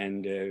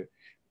 and I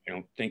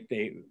don't think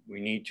we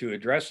need to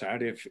address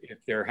that if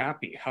they're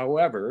happy.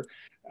 However,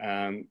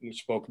 we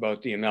spoke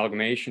about the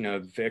amalgamation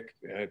of Vic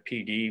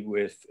PD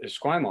with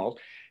Esquimalt,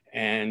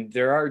 and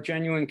there are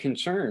genuine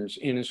concerns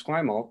in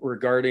Esquimalt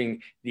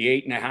regarding the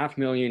 $8.5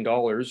 million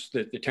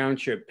that the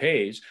township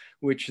pays,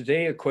 which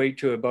they equate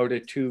to about a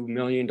 $2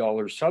 million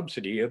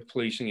subsidy of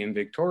policing in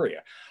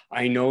Victoria.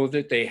 I know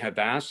that they have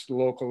asked the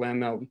local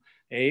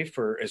MLA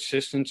for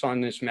assistance on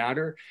this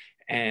matter.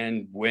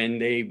 And when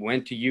they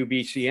went to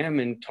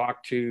UBCM and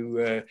talked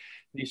to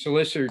the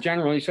Solicitor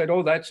General, he said,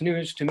 "Oh, that's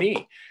news to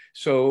me."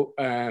 So,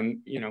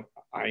 you know,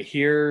 I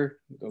hear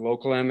the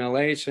local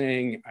MLA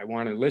saying, I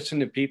want to listen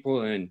to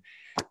people and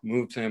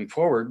move them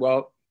forward.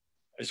 Well,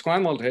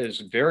 Esquimalt has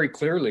very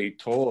clearly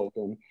told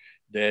them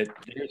that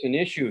there's an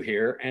issue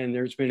here and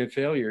there's been a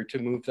failure to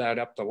move that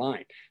up the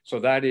line. So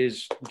that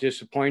is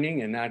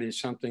disappointing, and that is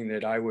something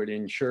that I would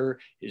ensure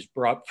is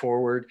brought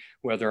forward,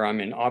 whether I'm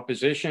in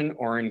opposition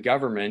or in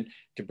government,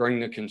 to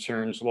bring the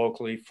concerns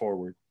locally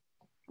forward.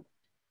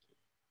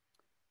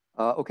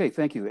 Okay,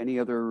 thank you. Any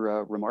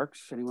other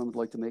remarks anyone would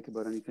like to make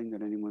about anything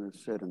that anyone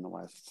has said in the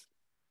last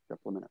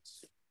couple of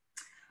minutes?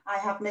 I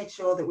have made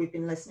sure that we've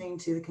been listening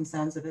to the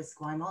concerns of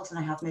Esquimalt, and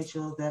I have made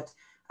sure that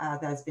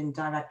There's been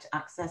direct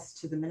access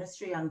to the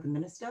ministry and the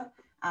minister,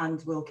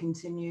 and we'll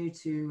continue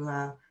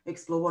to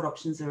explore what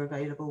options are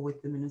available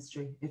with the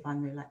ministry if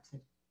I'm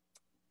re-elected.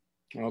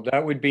 Well,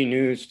 that would be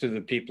news to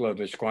the people of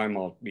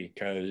Esquimalt,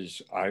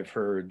 because I've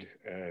heard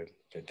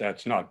that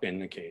that's not been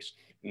the case,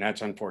 and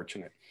that's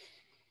unfortunate.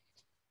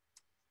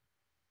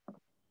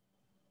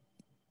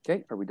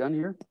 Okay, are we done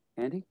here,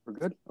 Andy? We're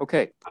good?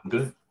 Okay. I'm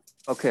good.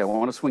 Okay, I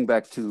want to swing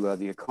back to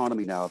the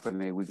economy now, if I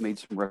may. We've made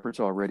some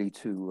reference already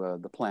to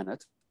the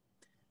planet.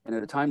 And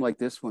at a time like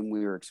this, when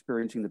we are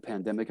experiencing the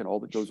pandemic and all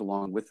that goes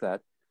along with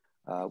that,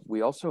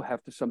 we also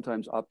have to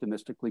sometimes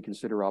optimistically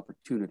consider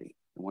opportunity.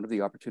 And one of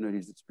the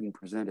opportunities that's being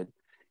presented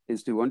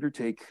is to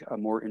undertake a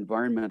more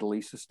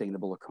environmentally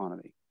sustainable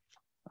economy.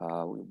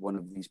 One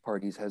of these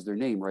parties has their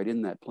name right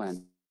in that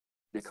plan,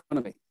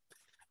 economy.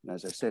 And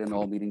as I said in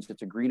all meetings,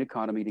 it's a green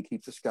economy to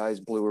keep the skies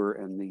bluer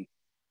and the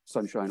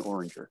sunshine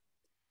orangish.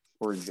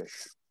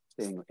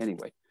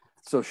 Anyway,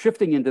 so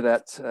shifting into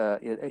that,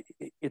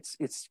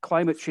 it's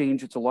climate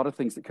change. It's a lot of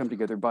things that come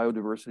together,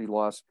 biodiversity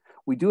loss.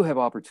 We do have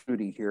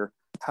opportunity here.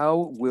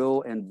 How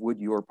will and would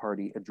your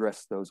party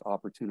address those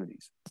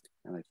opportunities?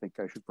 And I think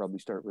I should probably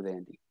start with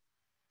Andy.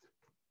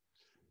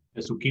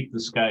 This will keep the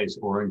skies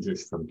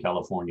orangish from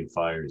California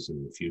fires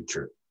in the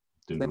future.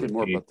 Thinking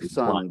more about the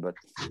sun, but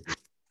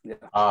yeah.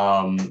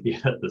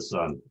 Yeah, the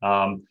sun.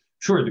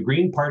 Sure, the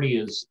Green Party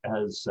has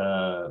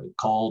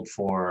called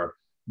for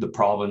the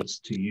province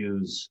to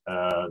use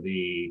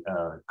the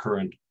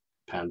current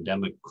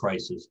pandemic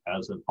crisis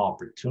as an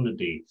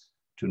opportunity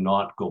to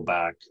not go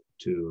back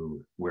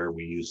to where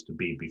we used to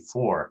be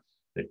before.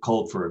 It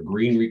called for a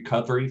green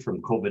recovery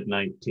from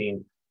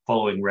COVID-19,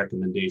 following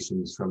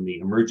recommendations from the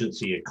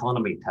Emergency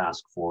Economy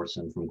Task Force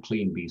and from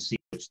Clean BC,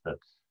 which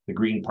the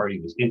Green Party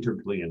was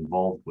integrally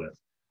involved with.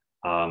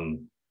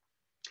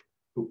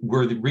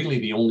 We're really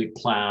the only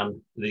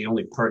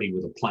party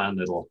with a plan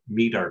that'll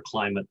meet our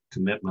climate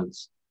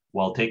commitments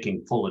while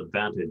taking full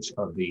advantage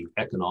of the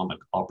economic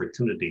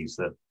opportunities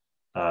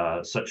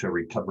that such a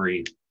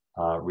recovery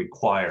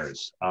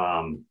requires.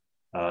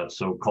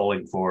 So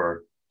calling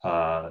for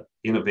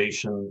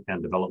innovation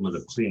and development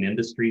of clean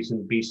industries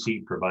in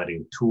BC,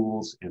 providing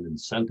tools and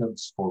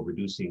incentives for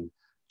reducing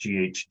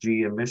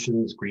GHG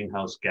emissions,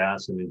 greenhouse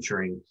gas, and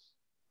ensuring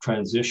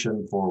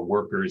transition for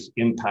workers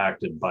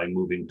impacted by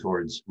moving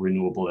towards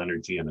renewable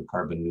energy and a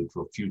carbon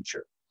neutral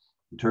future.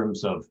 In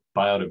terms of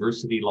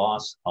biodiversity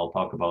loss, I'll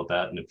talk about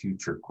that in a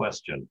future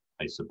question,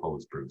 I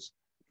suppose, Bruce.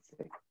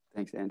 Okay.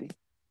 Thanks, Andy.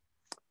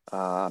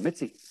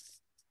 Mitzi.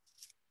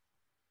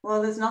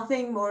 Well, there's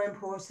nothing more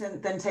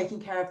important than taking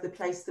care of the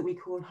place that we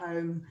call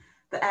home,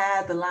 the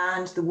air, the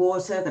land, the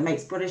water that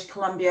makes British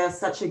Columbia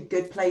such a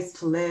good place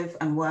to live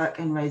and work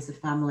and raise a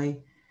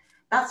family.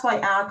 That's why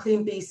our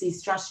Clean BC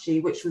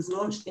strategy, which was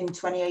launched in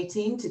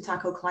 2018 to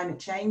tackle climate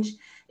change,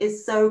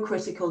 is so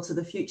critical to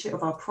the future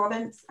of our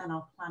province and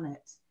our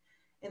planet.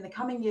 In the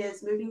coming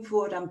years, moving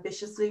forward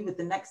ambitiously with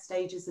the next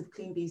stages of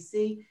Clean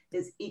BC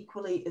is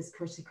equally as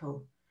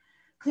critical.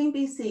 Clean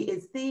BC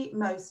is the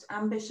most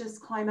ambitious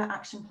climate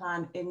action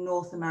plan in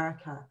North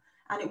America,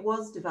 and it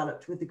was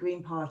developed with the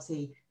Green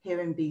Party here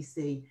in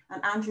BC.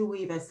 And Andrew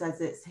Weaver says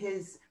it's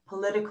his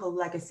political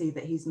legacy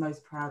that he's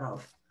most proud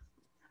of.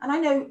 And I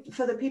know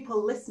for the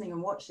people listening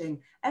and watching,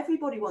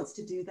 everybody wants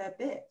to do their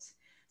bit.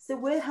 So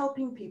we're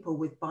helping people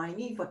with buying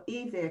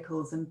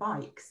e-vehicles and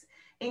bikes,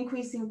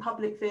 increasing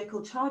public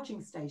vehicle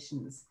charging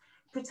stations,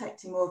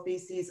 protecting more of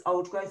BC's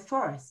old growth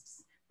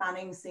forests,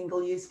 banning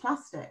single-use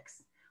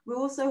plastics. We're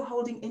also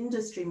holding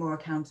industry more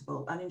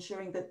accountable and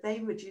ensuring that they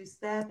reduce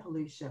their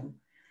pollution.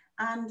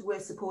 And we're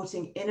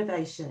supporting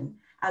innovation,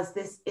 as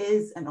this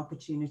is an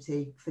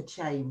opportunity for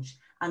change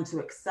and to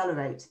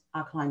accelerate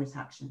our climate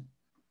action.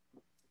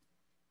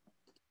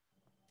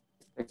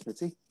 Thanks,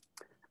 Mitzi.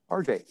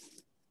 RJ.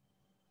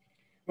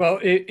 Well,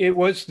 it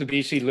was the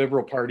BC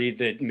Liberal Party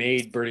that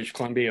made British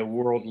Columbia a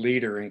world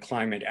leader in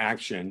climate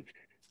action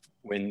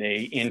when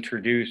they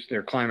introduced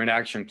their climate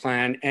action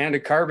plan and a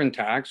carbon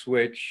tax,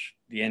 which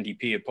the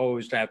NDP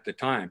opposed at the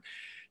time.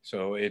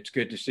 So it's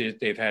good to see that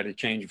they've had a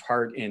change of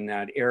heart in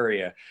that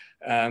area.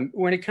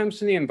 When it comes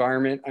to the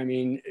environment, I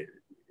mean,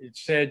 it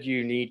said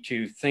you need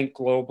to think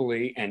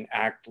globally and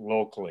act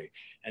locally.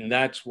 And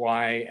that's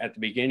why at the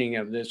beginning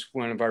of this,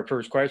 one of our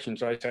first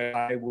questions, I said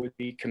I would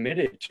be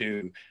committed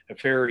to a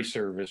ferry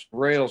service,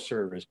 rail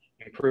service,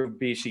 improved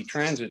BC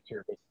transit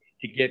service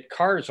to get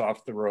cars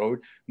off the road,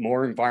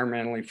 more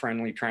environmentally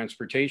friendly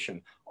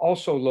transportation.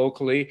 Also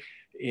locally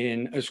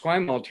in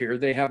Esquimalt here,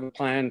 they have a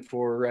plan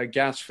for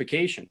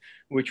gasification,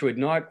 which would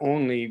not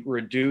only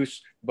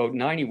reduce about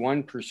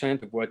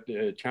 91% of what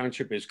the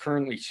township is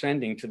currently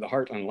sending to the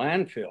Heartland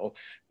landfill,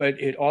 but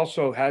it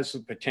also has the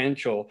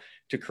potential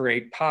to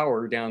create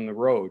power down the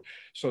road.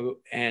 So,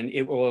 and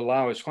it will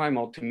allow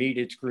Esquimalt to meet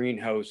its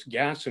greenhouse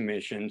gas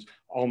emissions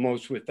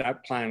almost with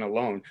that plan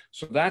alone.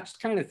 So that's the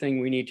kind of thing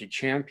we need to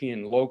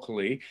champion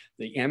locally.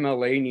 The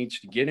MLA needs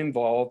to get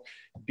involved,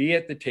 be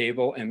at the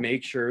table, and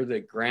make sure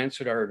that grants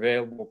that are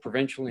available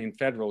provincially and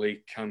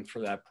federally come for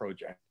that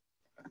project.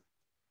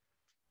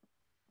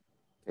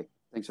 Okay,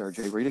 thanks. Thanks,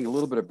 RJ. We're getting a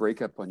little bit of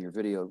breakup on your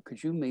video.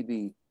 Could you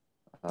maybe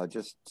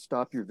just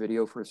stop your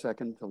video for a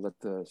second to let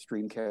the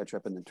stream catch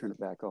up and then turn it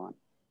back on?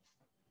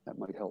 That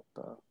might help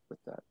with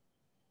that.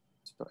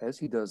 So as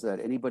he does that,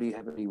 anybody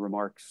have any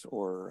remarks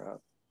or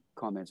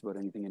comments about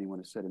anything anyone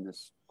has said in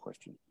this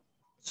question?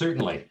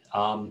 Certainly.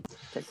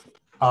 Okay.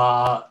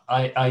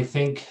 I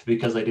think,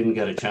 because I didn't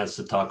get a chance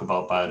to talk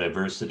about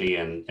biodiversity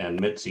and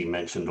Mitzi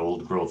mentioned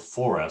old growth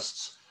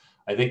forests,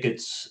 I think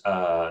it's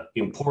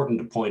important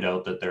to point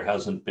out that there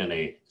hasn't been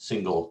a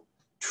single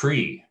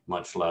tree,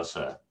 much less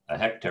a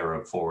hectare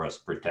of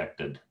forest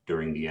protected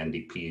during the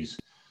NDP's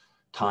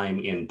time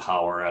in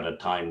power, at a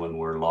time when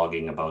we're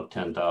logging about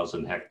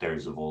 10,000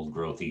 hectares of old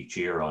growth each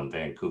year on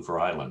Vancouver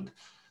Island,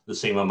 the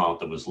same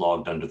amount that was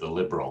logged under the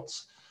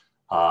Liberals.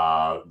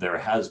 There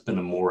has been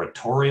a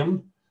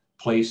moratorium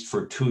placed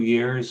for 2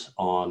 years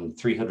on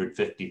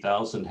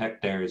 350,000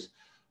 hectares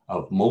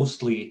of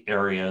mostly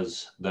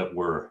areas that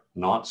were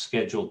not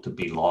scheduled to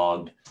be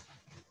logged,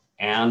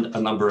 and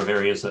a number of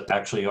areas that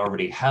actually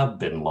already have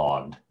been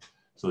logged.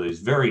 So there's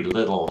very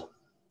little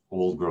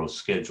old growth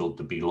scheduled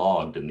to be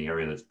logged in the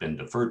area that's been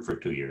deferred for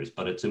 2 years.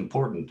 But it's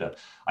important to,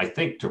 I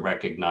think, to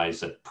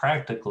recognize that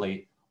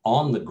practically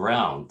on the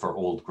ground for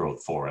old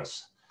growth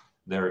forests,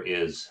 there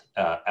is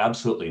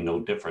absolutely no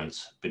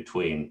difference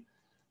between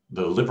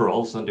the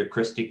Liberals under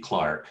Christy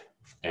Clark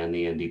and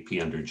the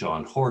NDP under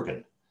John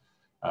Horgan.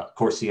 Of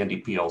course, the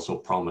NDP also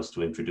promised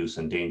to introduce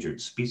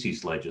endangered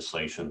species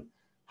legislation,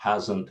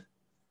 hasn't,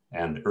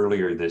 and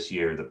earlier this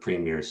year, the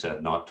Premier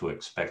said not to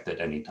expect it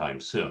anytime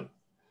soon.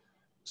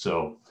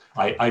 So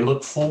I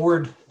look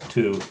forward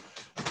to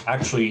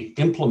actually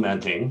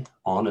implementing,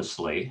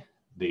 honestly,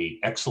 the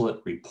excellent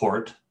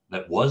report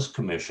that was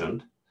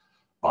commissioned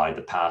by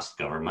the past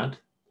government,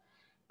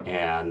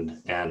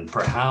 and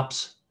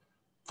perhaps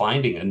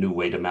finding a new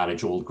way to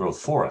manage old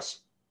growth forests,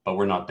 but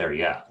we're not there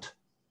yet.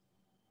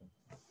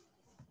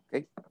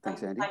 Okay,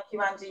 thanks, Andy. Thank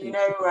you, Andy. You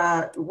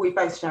know, we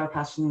both share a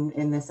passion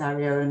in this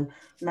area, and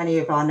many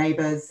of our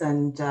neighbours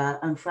and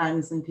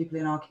friends and people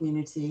in our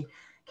community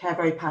care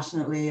very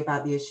passionately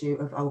about the issue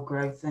of old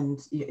growth.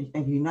 And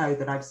you know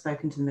that I've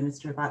spoken to the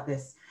Minister about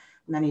this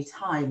many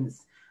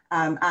times.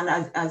 And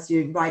as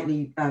you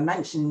rightly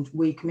mentioned,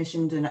 we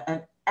commissioned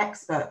an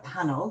expert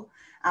panel,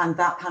 and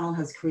that panel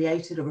has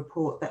created a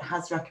report that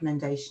has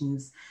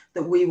recommendations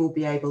that we will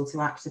be able to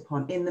act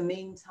upon. In the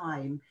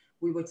meantime,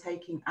 we were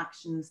taking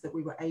actions that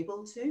we were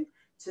able to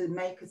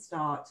make a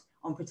start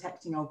on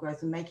protecting old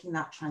growth and making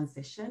that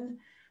transition.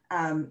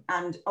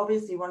 And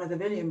obviously one of the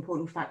really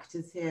important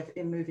factors here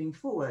in moving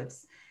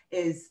forwards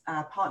is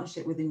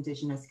partnership with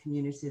Indigenous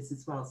communities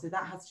as well. So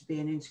that has to be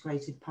an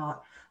integrated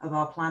part of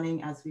our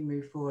planning as we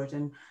move forward.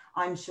 And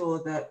I'm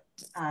sure that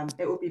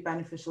it will be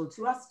beneficial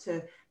to us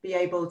to be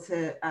able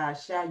to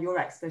share your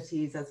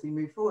expertise as we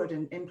move forward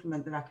and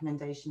implement the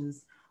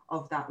recommendations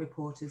of that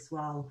report as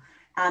well.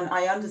 And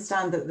I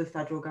understand that the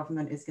federal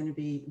government is going to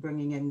be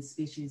bringing in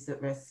species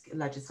at risk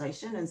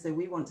legislation. And so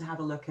we want to have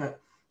a look at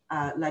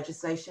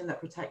legislation that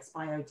protects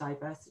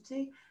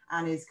biodiversity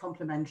and is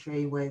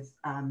complementary with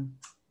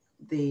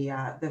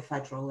the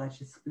federal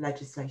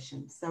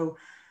legislation. So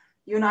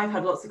you and I have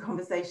had lots of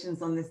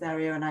conversations on this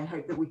area, and I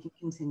hope that we can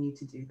continue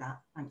to do that.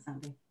 Thanks,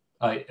 Andy.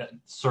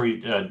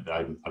 Sorry,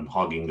 I'm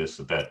hogging this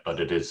a bit,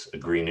 but it is a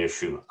green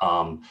issue.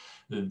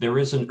 There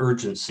is an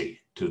urgency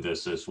to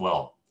this as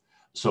well.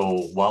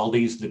 So while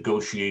these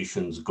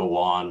negotiations go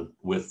on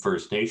with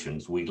First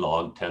Nations, we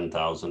log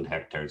 10,000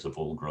 hectares of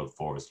old growth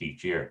forest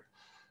each year.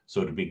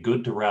 So it'd be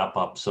good to wrap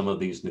up some of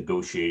these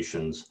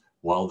negotiations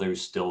while there's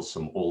still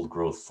some old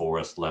growth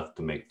forest left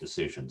to make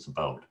decisions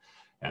about.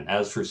 And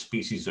as for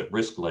species at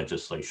risk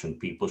legislation,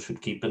 people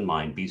should keep in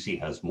mind BC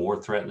has more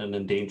threatened and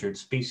endangered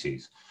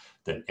species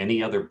than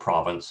any other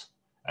province,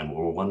 and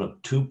we're one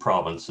of 2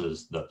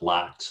 provinces that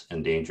lacks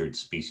endangered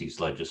species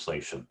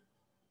legislation,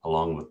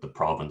 along with the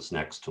province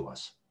next to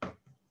us.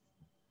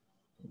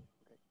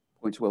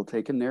 Points well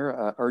taken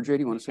there. RJ, do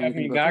you want to say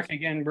anything about back this?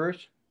 again,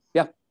 Bruce?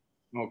 Yeah.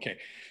 Okay.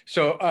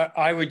 So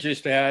I would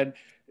just add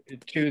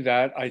to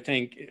that, I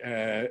think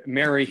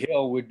Mary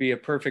Hill would be a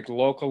perfect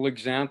local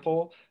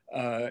example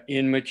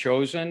in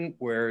Metchosin,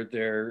 where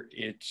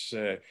it's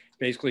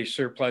basically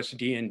surplus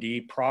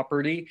D&D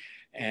property,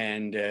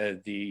 and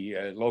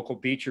the local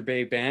Beecher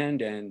Bay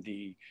Band and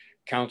the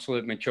Council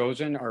at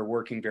Metchosin are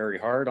working very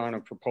hard on a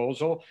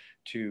proposal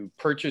to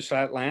purchase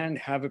that land,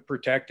 have it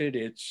protected.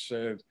 It's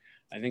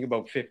I think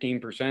about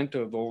 15%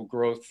 of old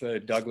growth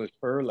Douglas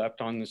fir left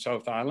on the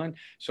South Island.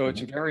 So it's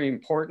very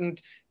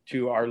important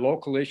to our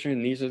local issue,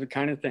 and these are the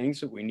kind of things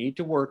that we need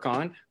to work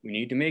on. We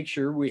need to make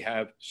sure we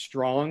have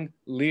strong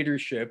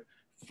leadership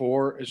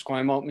for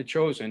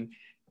Esquimalt-Metchosin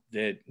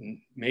that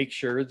make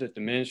sure that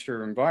the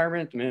Minister of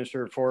Environment, the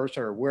Minister of Forests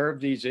are aware of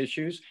these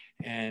issues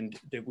and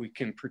that we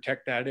can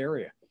protect that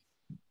area.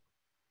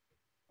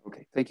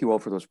 Okay, thank you all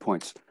for those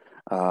points.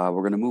 We're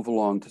going to move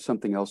along to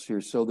something else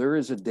here. So there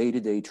is a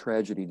day-to-day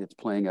tragedy that's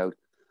playing out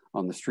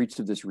on the streets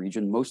of this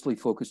region, mostly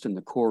focused in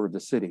the core of the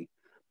city.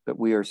 But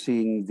we are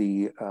seeing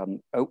the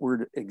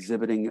outward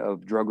exhibiting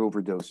of drug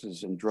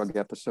overdoses and drug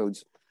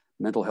episodes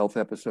mental health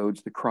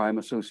episodes, the crime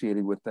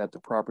associated with that, the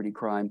property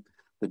crime,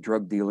 the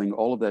drug dealing,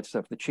 all of that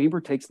stuff. The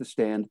Chamber takes the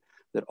stand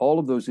that all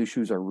of those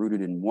issues are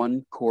rooted in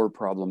one core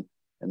problem,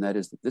 and that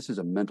is that this is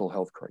a mental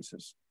health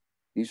crisis.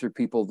 These are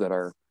people that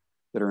are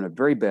in a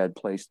very bad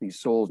place. These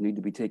souls need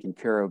to be taken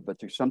care of, but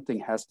there's something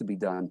has to be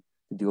done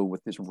to deal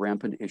with this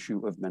rampant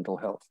issue of mental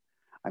health.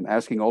 I'm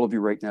asking all of you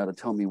right now to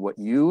tell me what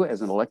you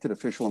as an elected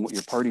official and what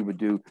your party would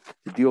do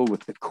to deal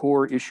with the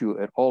core issue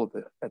at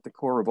the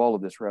core of all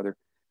of this, rather,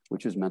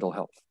 which is mental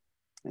health.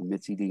 And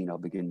Mitzi Dean, I'll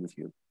begin with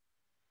you.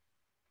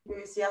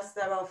 Bruce, yes,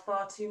 there are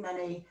far too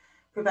many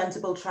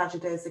preventable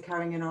tragedies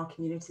occurring in our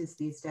communities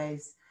these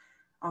days.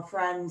 Our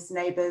friends,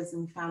 neighbours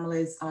and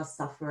families are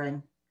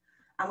suffering.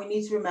 And we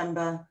need to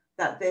remember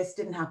that this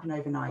didn't happen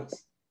overnight.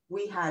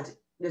 We had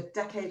a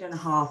decade and a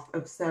half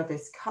of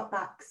service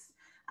cutbacks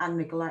and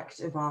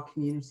neglect of our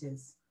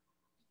communities.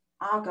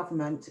 Our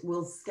government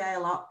will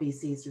scale up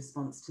BC's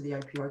response to the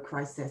opioid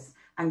crisis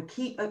and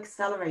keep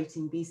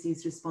accelerating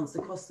BC's response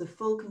across the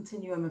full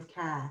continuum of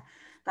care.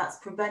 That's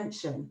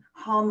prevention,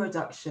 harm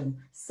reduction,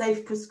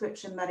 safe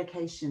prescription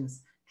medications,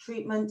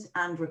 treatment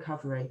and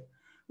recovery.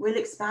 We'll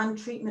expand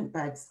treatment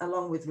beds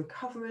along with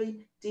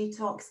recovery,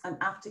 detox and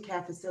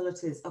aftercare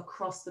facilities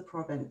across the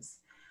province.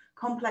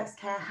 Complex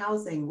care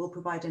housing will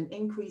provide an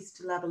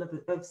increased level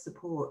of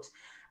support,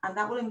 and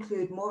that will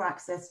include more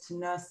access to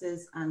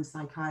nurses and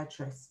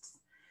psychiatrists.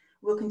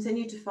 We'll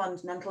continue to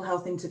fund mental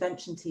health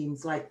intervention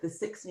teams like the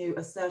 6 new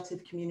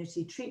assertive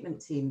community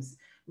treatment teams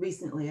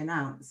recently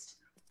announced.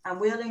 And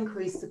we'll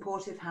increase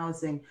supportive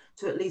housing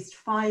to at least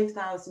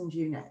 5,000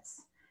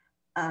 units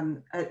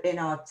in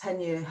our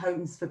 10-year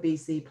Homes for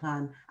BC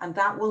plan. And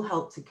that will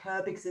help to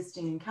curb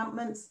existing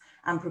encampments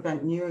and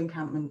prevent new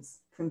encampments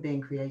from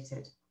being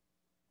created.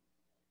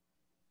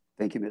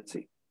 Thank you,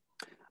 Mitzi.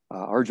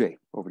 RJ,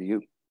 over to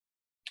you.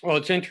 Well,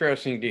 it's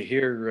interesting to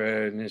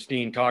hear Ms.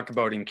 Dean talk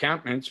about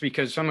encampments,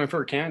 because some of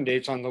her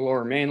candidates on the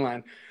Lower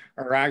Mainland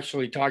are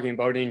actually talking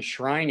about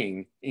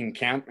enshrining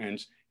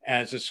encampments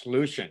as a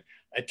solution.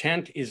 A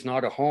tent is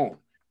not a home.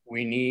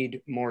 We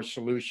need more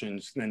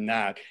solutions than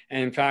that.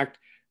 And in fact,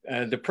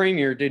 the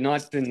Premier did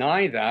not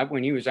deny that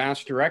when he was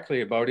asked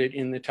directly about it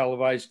in the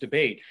televised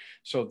debate.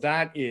 So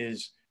that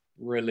is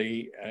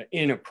really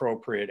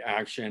inappropriate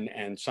action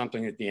and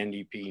something that the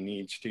NDP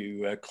needs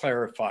to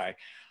clarify.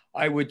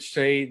 I would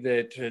say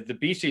that the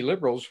BC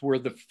Liberals were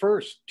the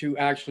first to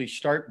actually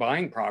start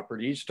buying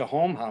properties to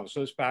home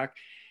houses back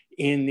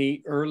in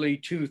the early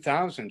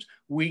 2000s.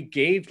 We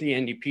gave the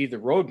NDP the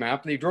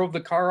roadmap. They drove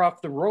the car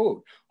off the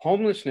road.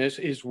 Homelessness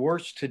is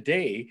worse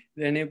today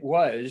than it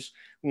was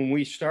when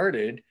we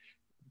started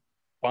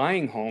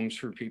buying homes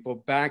for people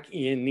back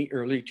in the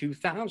early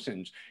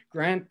 2000s.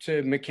 Grant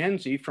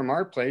McKenzie from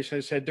our place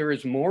has said there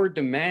is more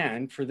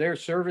demand for their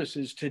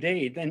services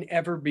today than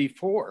ever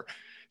before.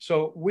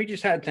 So we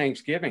just had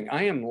Thanksgiving.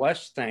 I am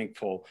less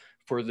thankful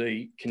for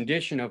the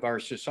condition of our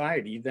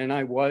society than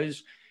I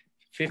was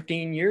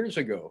 15 years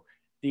ago.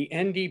 The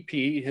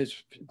NDP has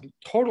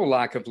total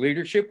lack of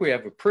leadership. We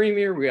have a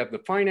premier, we have the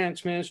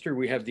finance minister,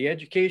 we have the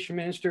education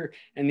minister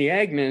and the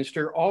ag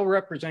minister, all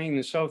representing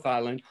the South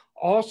Island,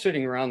 all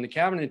sitting around the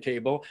cabinet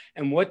table.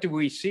 And what do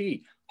we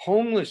see?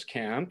 Homeless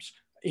camps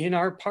in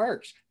our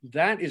parks.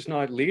 That is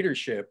not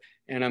leadership.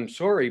 And I'm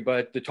sorry,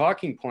 but the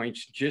talking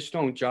points just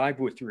don't jive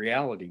with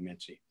reality,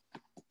 Mitzi.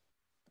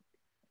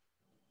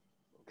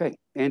 Okay,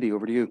 Andy,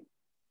 over to you.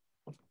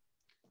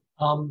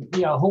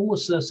 Yeah,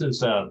 homelessness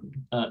is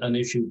an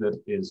issue that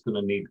is going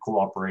to need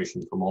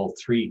cooperation from all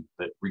three,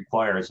 that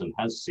requires and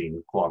has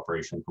seen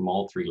cooperation from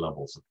all three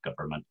levels of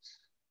government,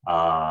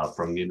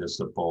 from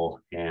municipal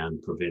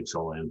and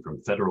provincial and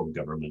from federal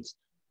governments.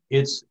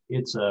 It's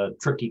a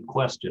tricky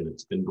question.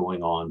 It's been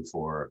going on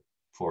for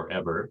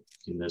forever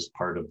in this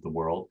part of the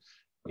world.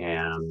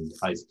 And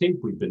I think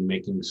we've been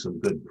making some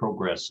good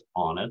progress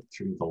on it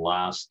through the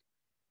last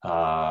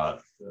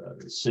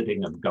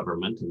sitting of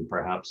government and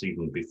perhaps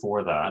even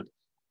before that.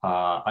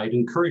 I'd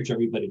encourage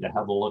everybody to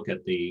have a look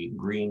at the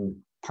Green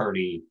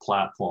Party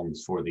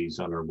platforms for these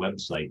on our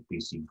website,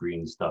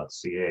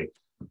 bcgreens.ca.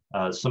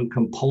 Some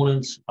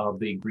components of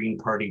the Green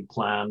Party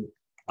plan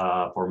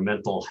for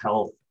mental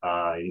health,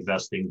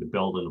 investing to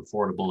build an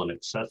affordable and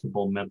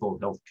accessible mental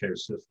health care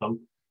system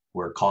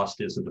where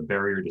cost isn't a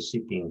barrier to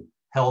seeking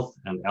health,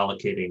 and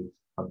allocating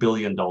 $1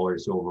 billion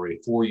over a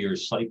 4-year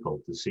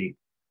cycle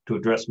to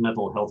address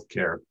mental health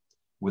care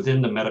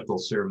within the medical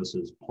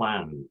services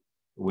plan,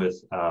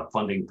 with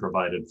funding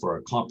provided for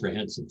a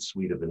comprehensive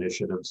suite of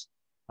initiatives,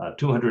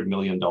 $200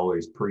 million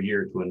per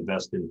year to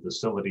invest in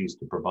facilities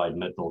to provide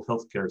mental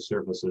health care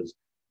services,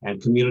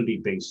 and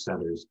community-based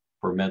centers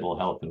for mental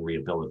health and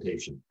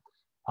rehabilitation.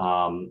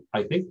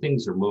 I think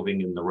things are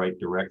moving in the right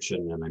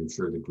direction, and I'm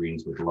sure the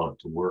Greens would love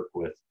to work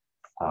with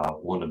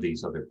one of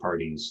these other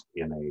parties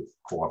in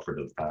a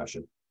cooperative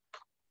fashion.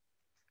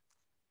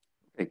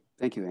 Okay,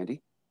 thank you,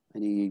 Andy.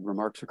 Any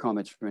remarks or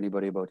comments from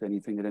anybody about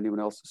anything that anyone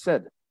else has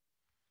said?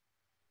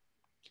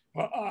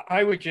 Well,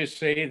 I would just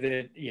say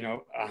that,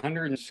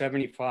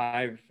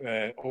 175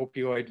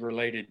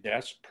 opioid-related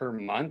deaths per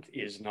month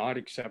is not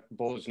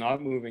acceptable, is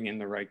not moving in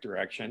the right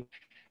direction.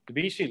 The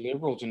BC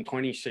Liberals in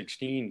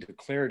 2016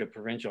 declared a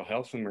provincial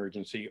health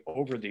emergency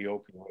over the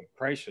opioid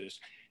crisis,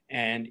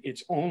 and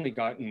it's only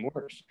gotten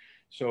worse.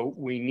 So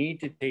we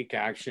need to take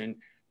action.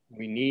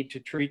 We need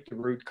to treat the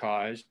root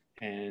cause,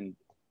 and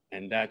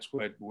that's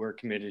what we're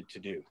committed to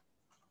do.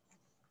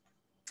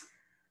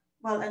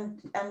 Well, and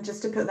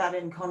just to put that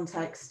in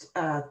context,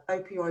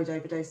 opioid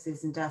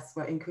overdoses and deaths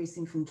were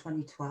increasing from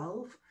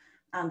 2012,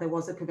 and there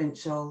was a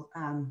provincial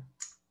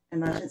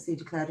emergency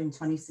declared in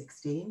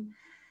 2016.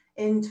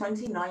 In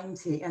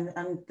 2019,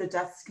 and the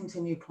deaths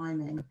continue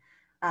climbing,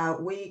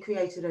 we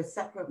created a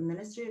separate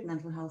Ministry of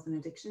Mental Health and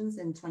Addictions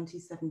in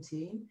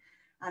 2017.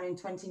 And in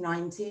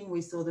 2019,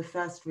 we saw the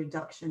first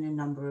reduction in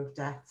number of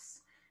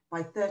deaths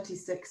by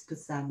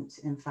 36%,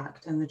 in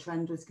fact, and the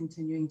trend was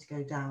continuing to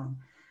go down.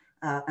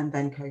 And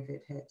then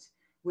COVID hit.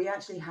 We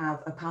actually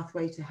have a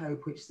Pathway to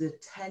Hope, which is a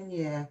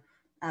 10-year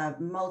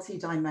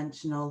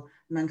multi-dimensional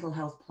mental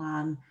health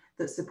plan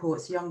that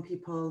supports young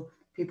people,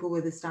 people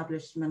with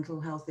established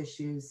mental health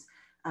issues,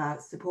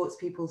 supports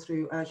people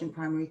through urgent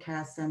primary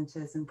care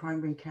centres and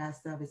primary care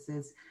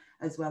services,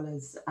 as well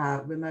as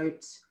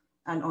remote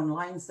and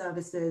online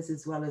services,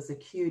 as well as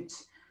acute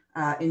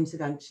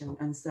intervention.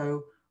 And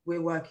so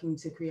we're working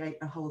to create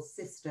a whole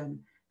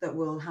system that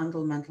will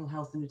handle mental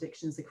health and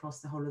addictions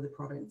across the whole of the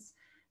province.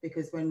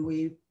 Because when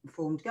we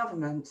formed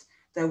government,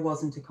 there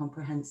wasn't a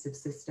comprehensive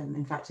system.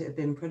 In fact, it had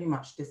been pretty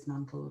much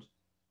dismantled.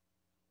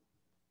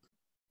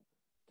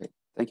 Okay.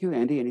 Thank you.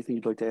 Andy, anything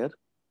you'd like to add?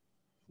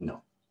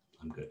 No,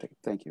 I'm good. Okay.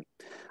 Thank you.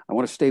 I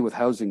want to stay with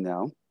housing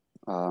now.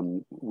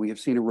 We have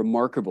seen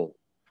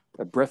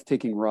a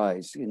breathtaking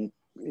rise in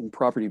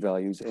property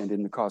values and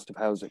in the cost of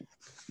housing,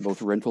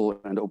 both rental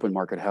and open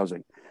market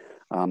housing.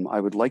 I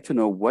would like to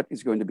know what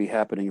is going to be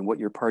happening and what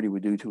your party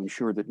would do to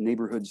ensure that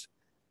neighborhoods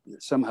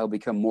somehow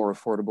become more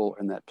affordable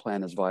and that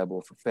plan is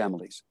viable for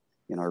families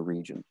in our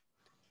region.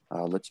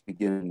 Let's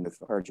begin with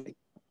RJ.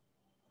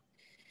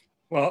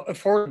 Well,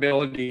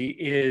 affordability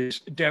is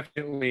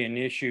definitely an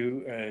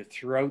issue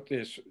throughout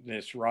this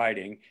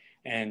riding,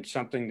 and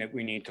something that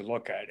we need to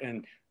look at.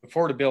 And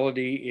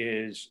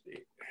affordability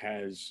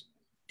has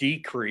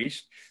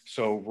decreased.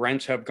 So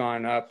rents have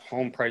gone up,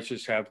 home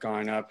prices have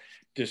gone up,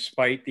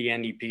 despite the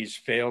NDP's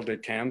failed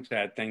attempt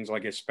at things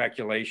like a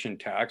speculation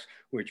tax,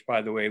 which,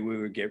 by the way, we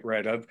would get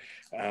rid of.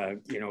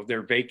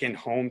 Their vacant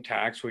home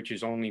tax, which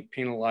is only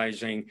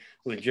penalizing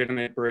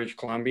legitimate British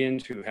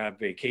Columbians who have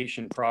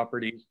vacation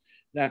properties.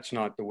 That's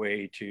not the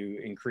way to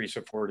increase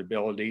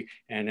affordability.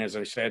 And as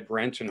I said,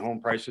 rents and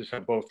home prices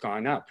have both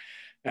gone up.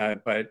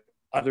 But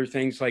other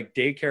things like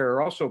daycare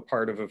are also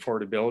part of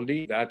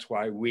affordability. That's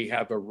why we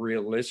have a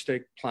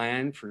realistic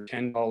plan for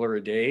 $10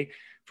 a day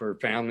for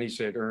families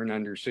that earn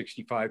under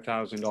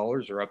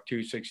 $65,000 or up to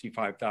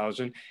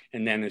 $65,000,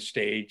 and then a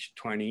stage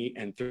 $20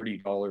 and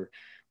 $30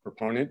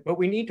 proponent. But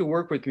we need to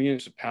work with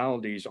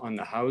municipalities on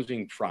the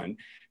housing front,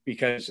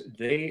 because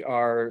they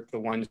are the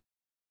ones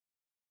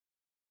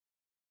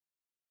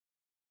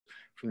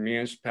for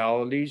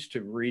municipalities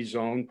to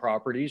rezone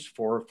properties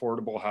for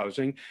affordable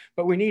housing.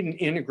 But we need an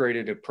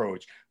integrated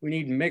approach. We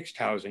need mixed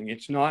housing.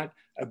 It's not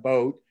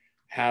about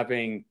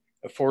having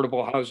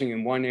affordable housing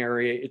in one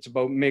area. It's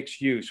about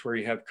mixed use, where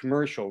you have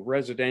commercial,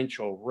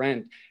 residential,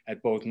 rent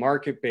at both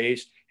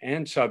market-based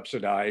and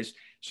subsidized,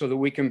 so that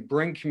we can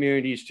bring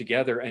communities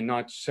together and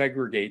not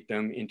segregate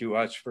them into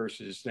us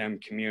versus them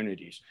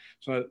communities.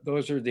 So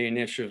those are the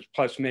initiatives,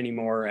 plus many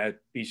more at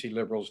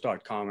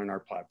bcliberals.com and our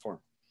platform.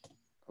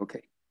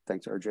 Okay,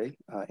 thanks, RJ.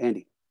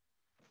 Andy.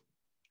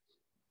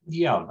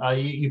 Yeah,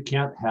 you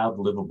can't have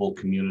livable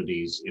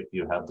communities if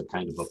you have the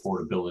kind of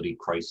affordability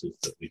crisis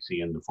that we see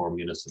in the 4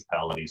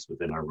 municipalities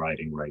within our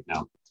riding right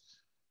now.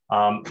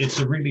 It's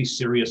a really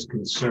serious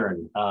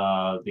concern.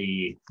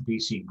 The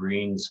BC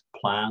Greens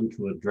plan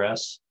to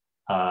address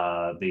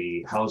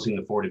the housing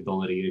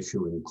affordability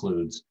issue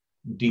includes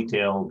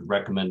detailed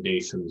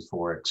recommendations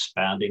for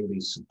expanding the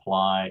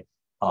supply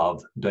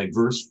of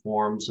diverse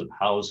forms of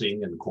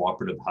housing and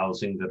cooperative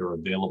housing that are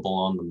available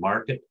on the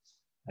market,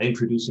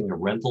 introducing a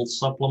rental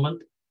supplement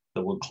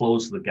that will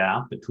close the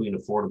gap between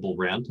affordable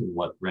rent and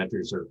what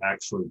renters are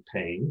actually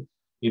paying,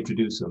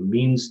 introduce a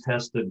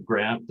means-tested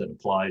grant that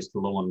applies to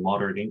low and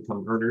moderate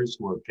income earners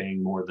who are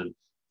paying more than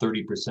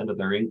 30% of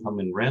their income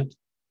in rent,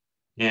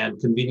 and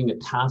convening a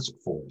task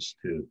force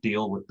to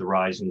deal with the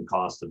rising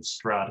cost of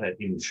strata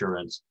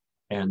insurance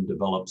and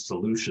develop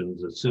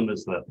solutions as soon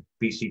as the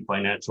BC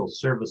Financial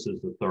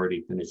Services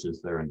Authority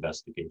finishes their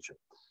investigation.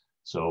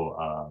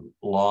 So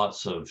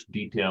lots of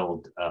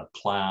detailed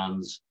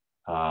plans,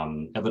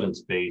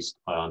 evidence-based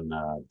on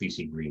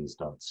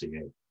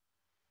bcgreens.ca.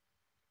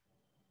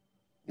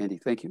 Andy,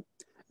 thank you.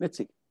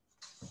 Mitzi.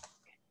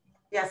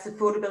 Yes,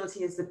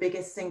 affordability is the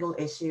biggest single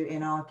issue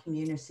in our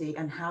community,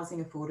 and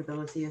housing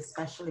affordability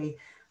especially.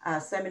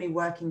 So many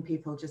working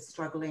people just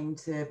struggling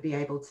to be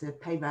able to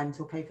pay rent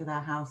or pay for their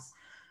house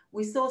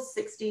We saw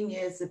 16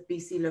 years of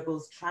BC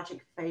Liberals'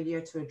 tragic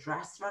failure to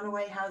address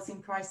runaway housing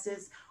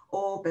prices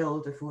or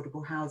build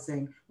affordable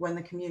housing when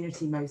the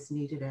community most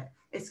needed it.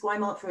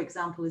 Esquimalt, for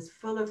example, is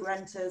full of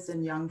renters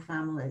and young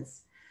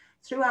families.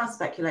 Through our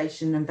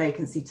speculation and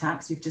vacancy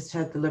tax you've just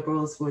heard the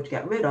Liberals would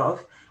get rid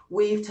of,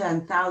 we've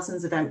turned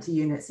thousands of empty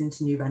units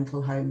into new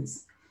rental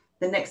homes.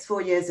 The next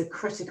 4 years are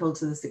critical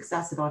to the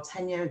success of our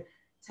 10-year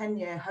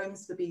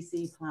Homes for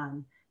BC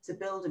plan to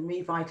build and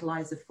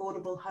revitalise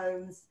affordable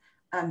homes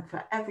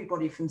for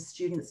everybody from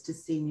students to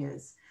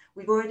seniors.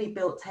 We've already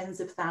built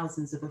tens of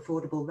thousands of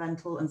affordable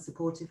rental and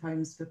supportive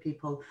homes for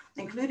people,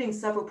 including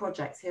several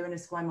projects here in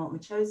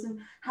Esquimalt-Metchosin,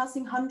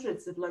 housing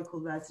hundreds of local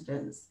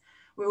residents.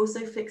 We're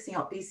also fixing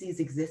up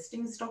BC's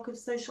existing stock of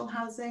social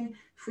housing,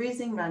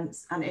 freezing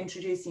rents and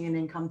introducing an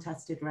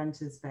income-tested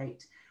renters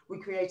rate. We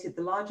created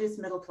the largest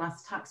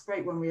middle-class tax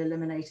break when we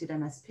eliminated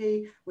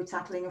MSP. We're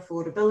tackling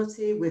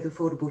affordability with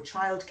affordable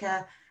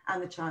childcare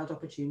and the child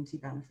opportunity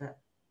benefit.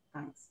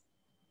 Thanks.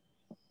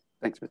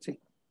 Thanks, Betsy.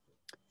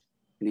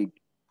 Any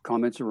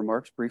comments or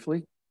remarks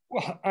briefly?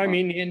 Well, I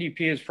mean, the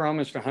NDP has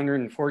promised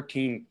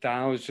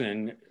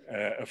 114,000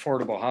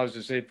 affordable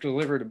houses. They've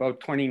delivered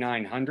about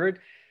 2,900.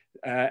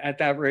 At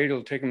that rate,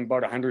 it'll take them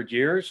about 100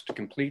 years to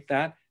complete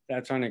that.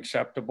 That's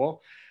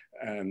unacceptable.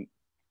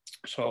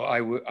 So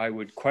I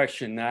would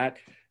question that.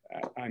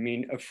 I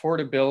mean,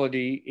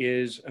 affordability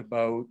is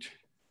about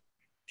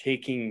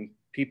taking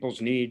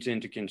people's needs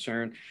into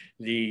concern.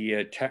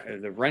 The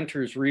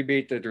renter's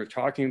rebate that they're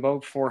talking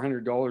about,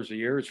 $400 a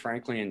year, is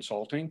frankly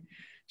insulting.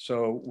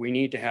 So we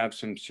need to have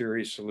some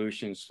serious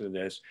solutions to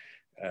this,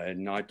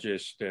 not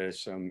just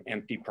some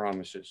empty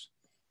promises.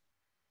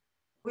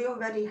 We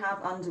already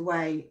have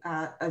underway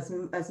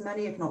as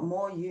many, if not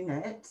more,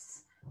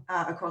 units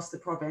across the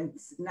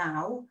province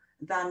now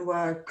than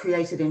were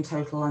created in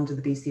total under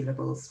the BC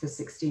Liberals for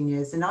 16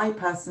 years. And I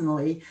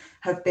personally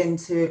have been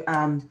to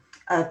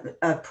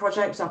a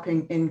project up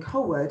in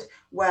Colwood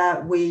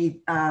where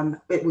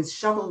it was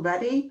shovel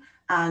ready,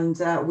 and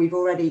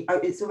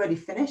it's already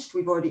finished.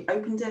 We've already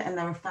opened it, and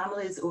there are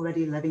families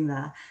already living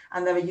there.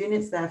 And there are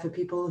units there for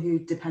people who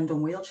depend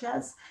on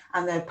wheelchairs,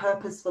 and they're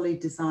purposefully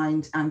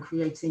designed and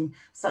creating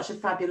such a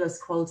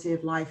fabulous quality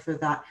of life for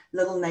that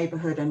little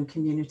neighborhood and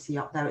community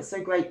up there. It's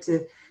so great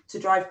to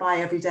drive by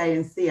every day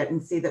and see it,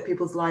 and see that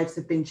people's lives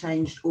have been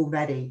changed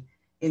already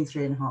in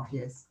 3.5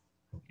 years.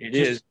 It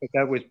is, but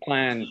that was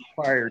planned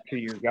prior to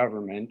your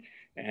government,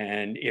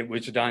 and it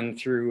was done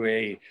through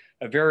a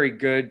very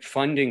good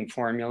funding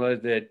formula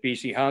that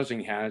BC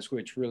Housing has,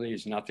 which really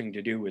has nothing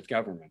to do with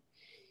government.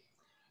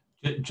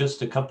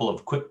 Just a couple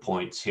of quick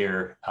points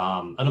here.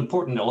 An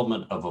important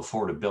element of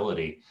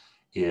affordability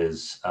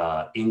is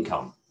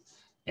income.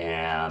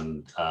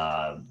 And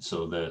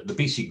so the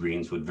BC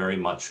Greens would very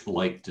much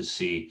like to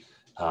see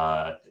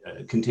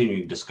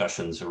continuing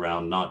discussions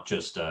around not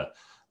just a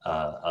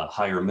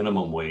higher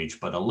minimum wage,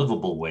 but a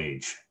livable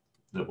wage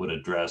that would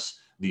address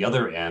the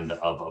other end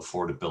of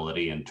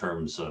affordability in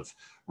terms of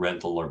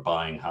rental or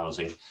buying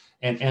housing.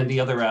 And the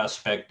other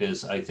aspect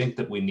is, I think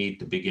that we need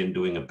to begin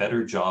doing a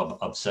better job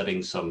of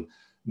setting some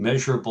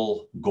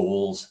measurable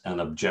goals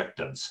and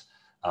objectives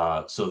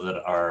so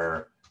that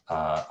our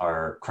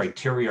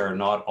criteria are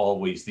not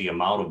always the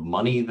amount of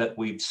money that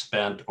we've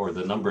spent or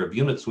the number of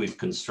units we've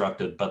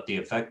constructed, but the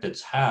effect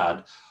it's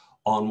had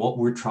on what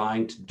we're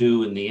trying to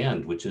do in the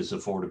end, which is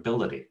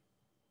affordability.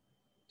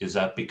 Is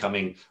that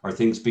are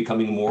things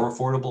becoming more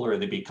affordable, or are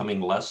they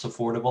becoming less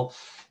affordable?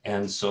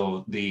 And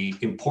so the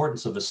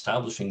importance of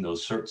establishing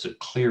those sorts of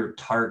clear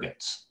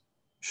targets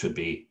should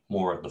be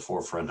more at the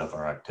forefront of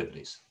our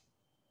activities.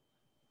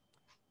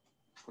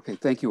 Okay,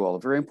 thank you all.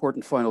 A very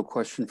important final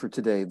question for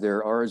today.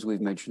 There are, as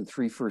we've mentioned,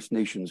 3 First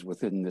Nations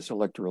within this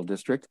electoral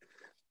district.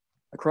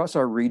 Across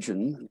our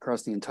region,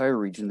 across the entire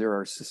region, there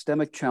are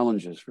systemic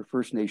challenges for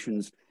First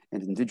Nations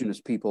and Indigenous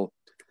people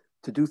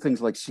to do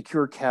things like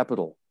secure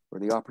capital, or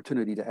the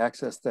opportunity to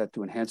access that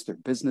to enhance their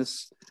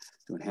business,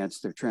 to enhance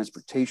their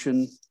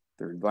transportation,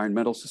 their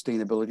environmental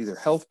sustainability, their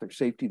health, their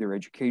safety, their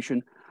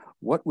education.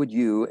 What would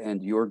you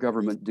and your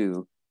government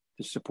do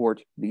to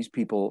support these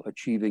people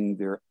achieving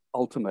their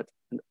ultimate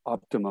and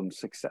optimum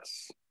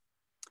success?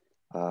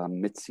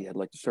 Mitzi, I'd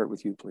like to start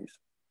with you, please.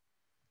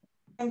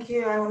 Thank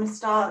you. I want to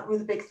start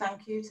with a big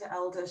thank you to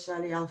Elder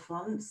Shirley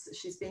Alphonse.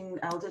 She's been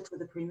elder to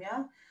the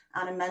Premier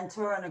and a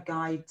mentor and a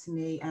guide to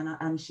me,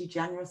 and she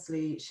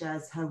generously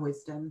shares her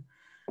wisdom.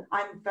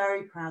 I'm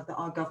very proud that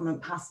our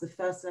government passed the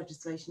first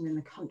legislation in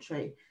the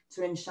country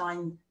to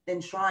enshrine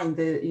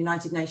the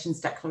United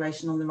Nations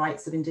Declaration on the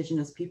Rights of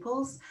Indigenous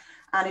Peoples.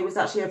 And it was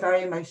actually a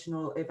very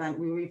emotional event.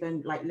 We were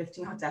even like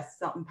lifting our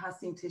desks up and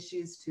passing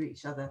tissues to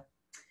each other.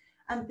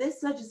 And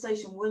this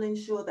legislation will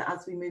ensure that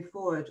as we move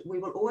forward, we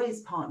will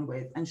always partner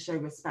with and show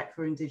respect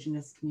for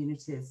Indigenous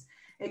communities.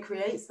 It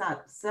creates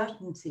that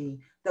certainty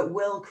that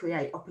will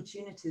create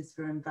opportunities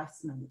for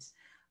investment.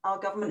 Our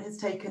government has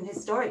taken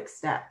historic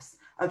steps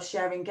of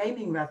sharing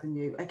gaming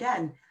revenue.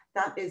 Again,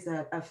 that is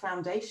a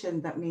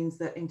foundation that means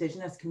that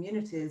Indigenous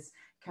communities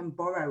can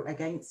borrow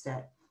against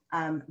it.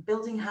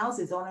 building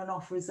houses on and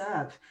off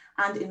reserve,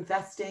 and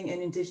investing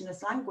in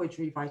Indigenous language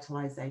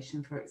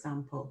revitalisation, for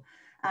example.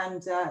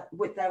 And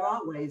there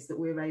are ways that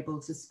we're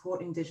able to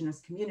support Indigenous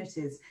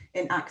communities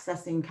in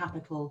accessing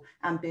capital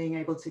and being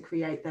able to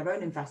create their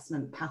own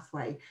investment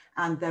pathway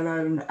and their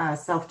own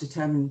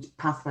self-determined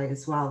pathway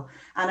as well.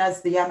 And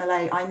as the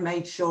MLA, I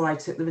made sure I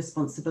took the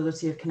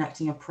responsibility of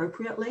connecting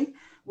appropriately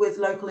with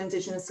local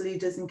Indigenous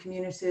leaders and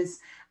communities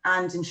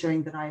and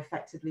ensuring that I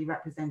effectively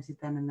represented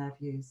them and their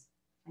views.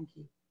 Thank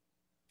you.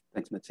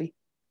 Thanks, Mitzi.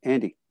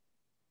 Andy.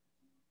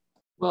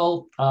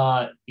 Well,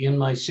 in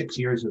my 6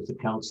 years as a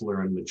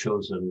councillor in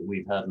Metchosin,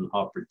 we've had an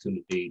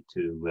opportunity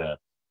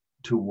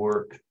to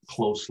work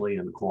closely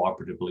and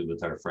cooperatively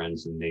with our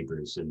friends and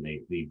neighbors in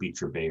the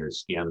Beecher Bay or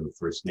Esquimalt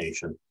First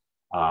Nation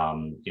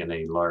in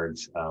a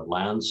large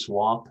land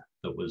swap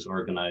that was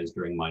organized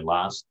during my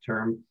last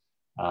term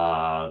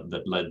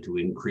that led to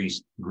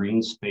increased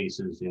green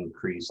spaces,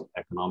 increased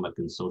economic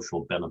and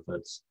social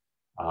benefits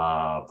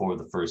for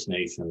the First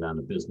Nation and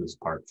a business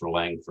park for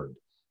Langford.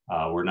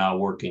 We're now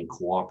working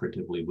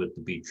cooperatively with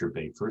the Beecher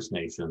Bay First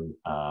Nation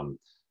on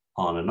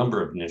a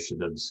number of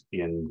initiatives,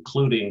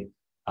 including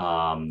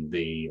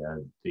the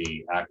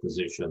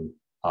acquisition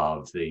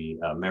of the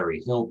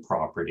Mary Hill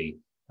property,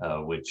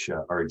 which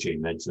RJ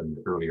mentioned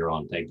earlier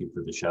on. Thank you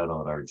for the shout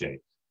out, RJ.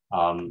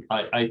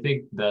 I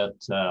think that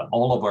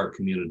all of our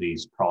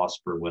communities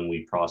prosper when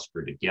we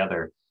prosper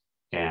together,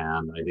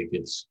 and I think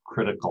it's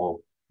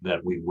critical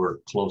that we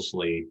work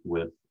closely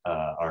with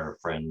our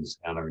friends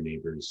and our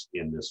neighbors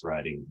in this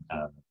riding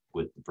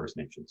with the First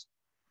Nations.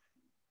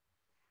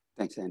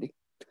 Thanks, Andy.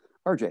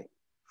 RJ.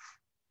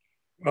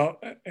 Well,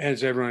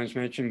 as everyone's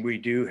mentioned, we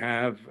do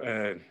have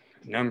a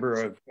number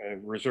of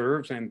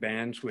reserves and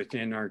bands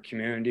within our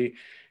community.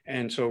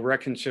 And so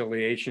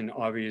reconciliation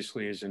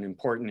obviously is an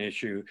important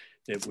issue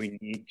that we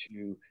need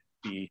to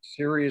be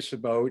serious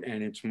about.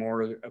 And it's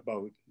more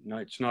about,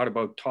 it's not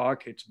about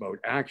talk, it's about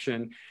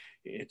action.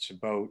 It's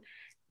about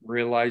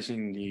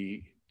realizing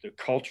the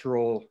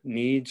cultural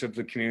needs of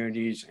the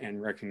communities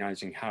and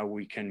recognizing how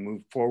we can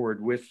move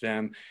forward with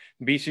them.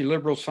 BC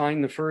Liberals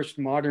signed the first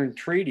modern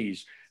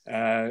treaties,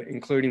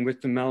 including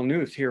with the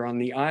Malnuth here on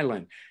the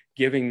island,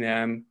 giving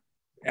them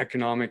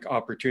economic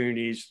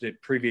opportunities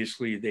that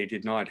previously they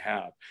did not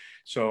have.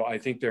 So I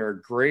think there are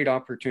great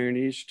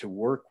opportunities to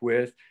work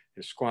with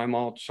the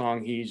Esquimalt,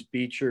 Songhees,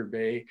 Beecher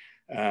Bay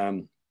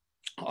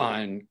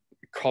on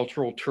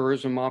cultural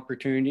tourism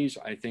opportunities.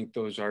 I think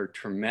those are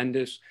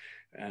tremendous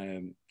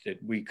that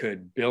we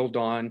could build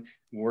on,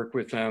 work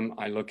with them.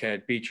 I look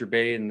at Beecher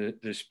Bay and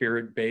the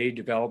Spirit Bay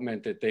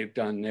development that they've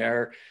done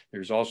there.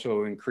 There's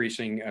also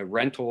increasing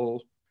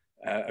rental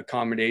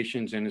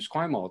accommodations in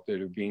Esquimalt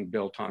that are being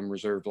built on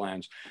reserve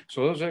lands.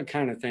 So those are the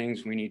kind of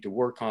things we need to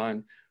work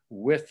on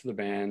with the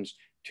bands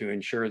to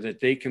ensure that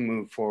they can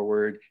move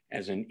forward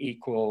as an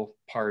equal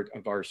part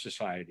of our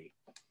society.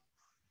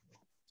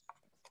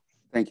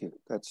 Thank you.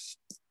 That's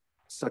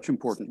such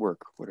important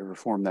work, whatever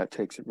form that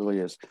takes, it really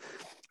is.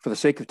 For the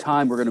sake of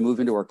time, we're going to move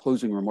into our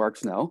closing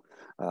remarks now.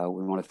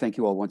 We want to thank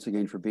you all once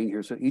again for being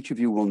here. So each of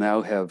you will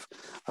now have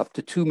up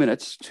to 2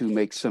 minutes to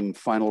make some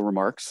final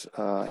remarks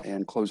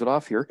and close it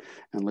off here.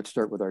 And let's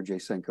start with RJ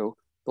Senko,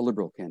 the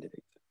Liberal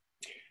candidate.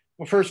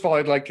 Well, first of all,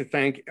 I'd like to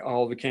thank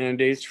all the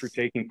candidates for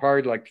taking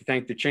part. I'd like to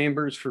thank the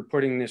chambers for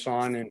putting this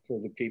on and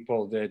for the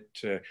people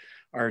that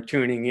are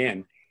tuning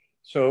in.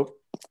 So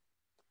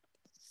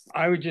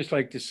I would just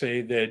like to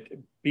say that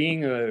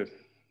being an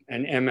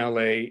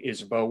MLA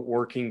is about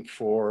working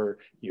for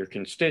your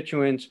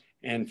constituents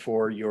and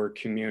for your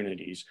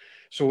communities.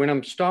 So when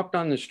I'm stopped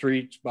on the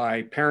streets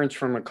by parents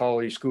from a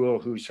college school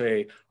who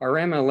say, our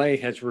MLA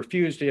has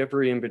refused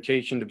every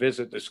invitation to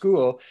visit the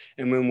school,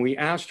 and when we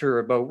asked her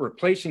about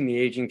replacing the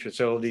aging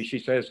facility, she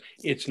says,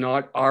 it's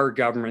not our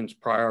government's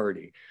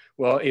priority.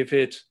 Well, if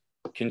it's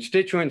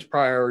constituents'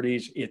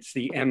 priorities, it's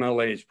the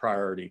MLA's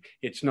priority.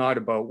 It's not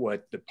about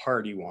what the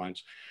party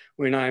wants.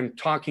 When I'm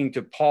talking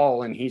to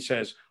Paul and he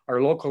says, our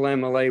local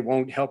MLA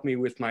won't help me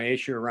with my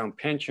issue around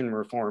pension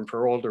reform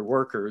for older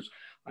workers,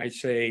 I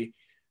say,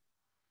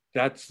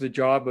 that's the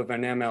job of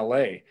an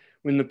MLA.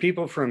 When the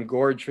people from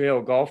Gorge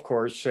Vale Golf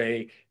Course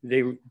say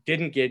they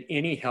didn't get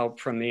any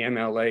help from the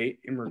MLA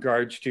in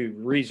regards to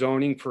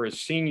rezoning for a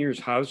seniors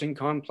housing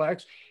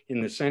complex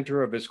in the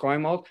center of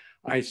Esquimalt,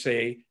 I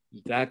say,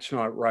 that's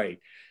not right.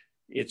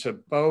 It's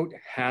about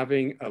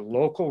having a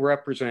local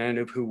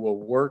representative who will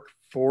work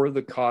for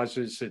the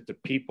causes that the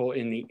people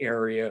in the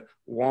area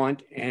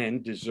want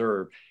and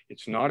deserve.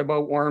 It's not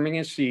about warming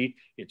a seat.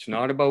 It's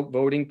not about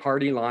voting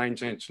party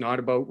lines, and it's not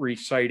about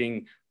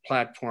reciting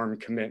platform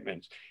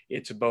commitments.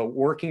 It's about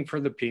working for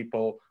the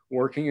people,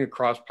 working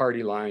across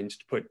party lines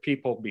to put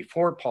people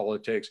before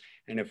politics.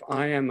 And if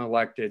I am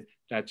elected,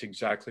 that's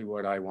exactly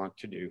what I want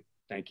to do.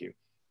 Thank you.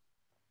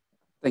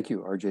 Thank you,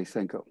 RJ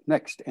Senko.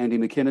 Next, Andy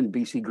McKinnon,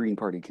 BC Green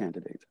Party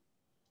candidate.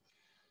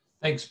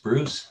 Thanks,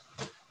 Bruce.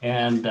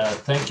 And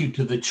thank you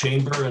to the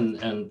Chamber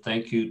and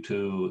thank you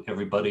to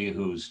everybody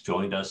who's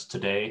joined us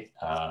today.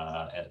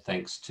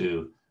 Thanks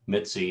to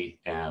Mitzi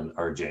and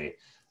RJ.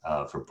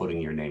 for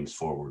putting your names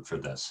forward for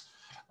this.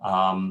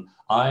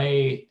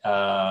 I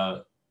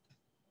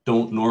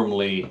don't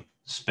normally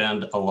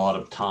spend a lot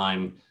of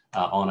time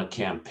on a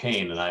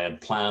campaign, and I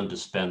had planned to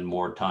spend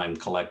more time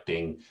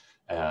collecting,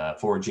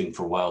 foraging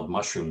for wild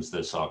mushrooms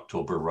this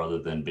October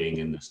rather than being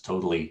in this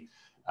totally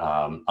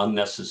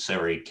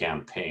unnecessary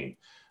campaign.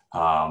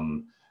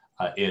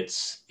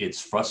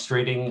 It's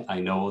frustrating. I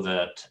know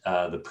that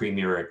the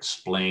Premier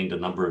explained a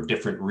number of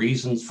different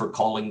reasons for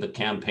calling the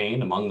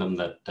campaign, among them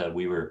that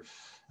we were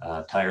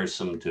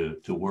tiresome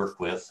to work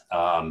with.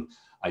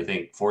 I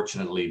think,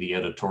 fortunately, the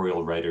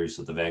editorial writers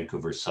of the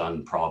Vancouver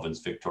Sun, Province,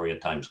 Victoria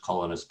Times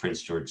Colonist,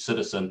 Prince George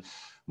Citizen,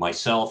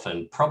 myself,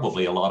 and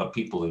probably a lot of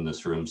people in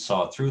this room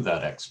saw through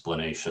that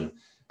explanation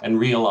and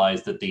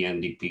realized that the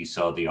NDP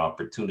saw the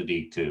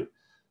opportunity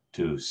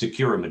to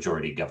secure a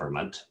majority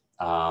government.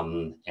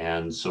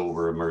 And so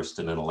we're immersed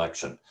in an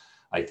election.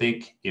 I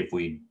think if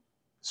we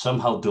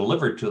somehow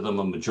deliver to them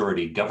a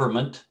majority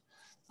government,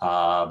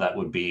 that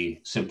would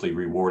be simply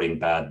rewarding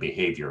bad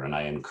behavior, and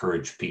I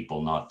encourage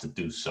people not to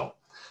do so.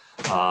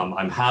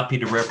 I'm happy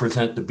to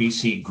represent the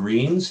BC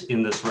Greens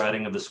in this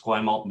riding of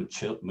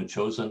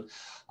Esquimalt-Metchosin.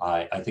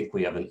 I think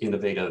we have an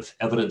innovative,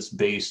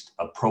 evidence-based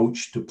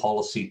approach to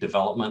policy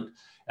development,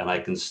 and I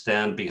can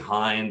stand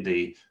behind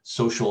the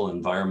social,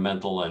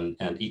 environmental,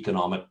 and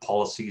economic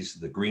policies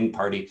of the Green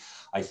Party.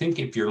 I think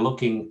if you're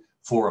looking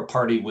for a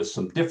party with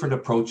some different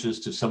approaches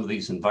to some of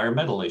these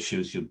environmental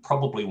issues, you'd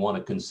probably want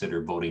to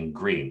consider voting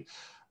Green.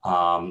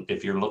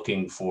 If you're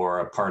looking for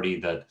a party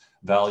that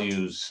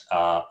values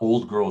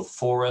old growth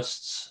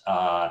forests,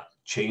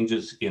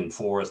 changes in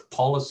forest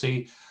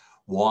policy,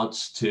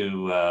 wants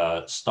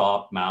to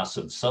stop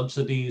massive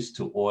subsidies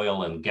to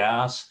oil and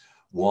gas,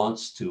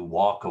 wants to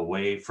walk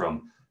away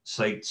from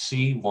Site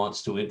C,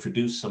 wants to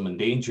introduce some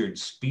endangered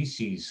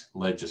species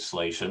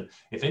legislation.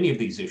 If any of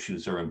these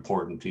issues are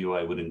important to you,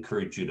 I would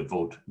encourage you to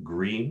vote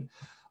Green.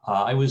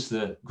 I was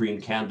the Green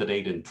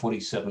candidate in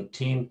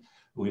 2017.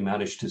 We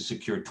managed to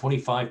secure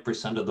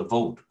 25% of the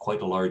vote,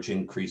 quite a large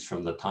increase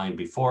from the time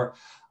before.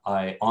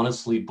 I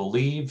honestly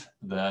believe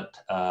that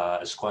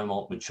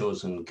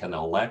Esquimalt-Metchosin can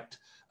elect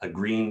a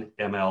Green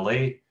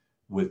MLA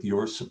with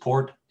your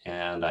support,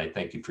 and I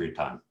thank you for your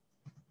time.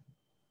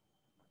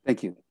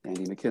 Thank you,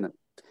 Andy McKinnon.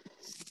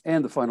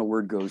 And the final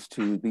word goes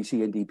to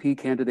BC NDP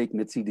candidate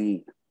Mitzi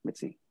Dean.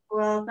 Mitzi.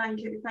 Well, thank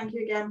you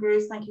again,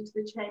 Bruce. Thank you to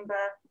the Chamber.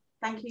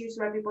 Thank you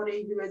to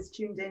everybody who has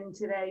tuned in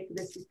today for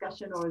this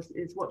discussion or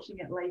is watching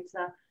it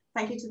later.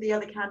 Thank you to the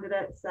other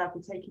candidates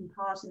for taking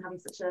part and having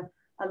such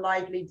a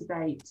lively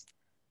debate.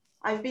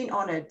 I've been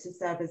honoured to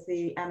serve as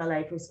the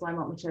MLA for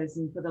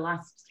Esquimalt-Metchosin for the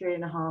last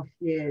 3.5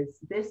 years.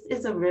 This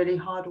is a really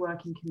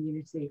hard-working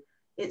community.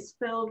 It's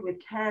filled with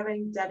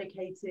caring,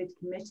 dedicated,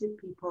 committed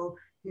people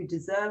who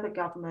deserve a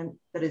government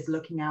that is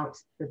looking out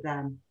for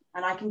them.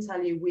 And I can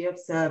tell you, we have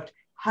served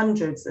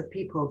hundreds of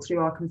people through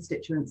our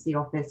constituency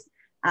office,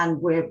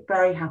 and we're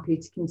very happy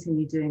to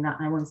continue doing that.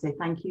 And I want to say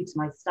thank you to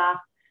my staff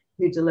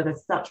who deliver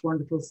such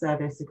wonderful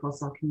service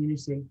across our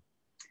community.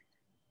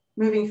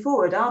 Moving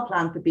forward, our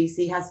plan for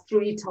BC has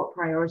 3 top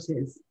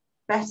priorities: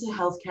 better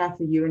healthcare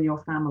for you and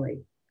your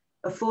family,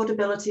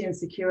 affordability and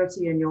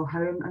security in your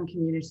home and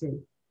community,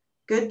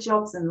 good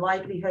jobs and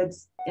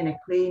livelihoods in a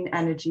clean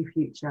energy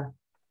future.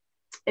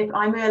 If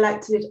I'm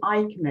re-elected,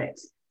 I commit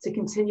to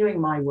continuing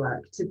my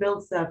work to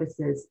build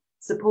services,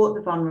 support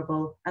the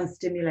vulnerable, and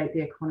stimulate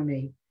the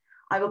economy.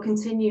 I will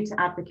continue to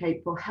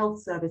advocate for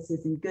health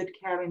services and good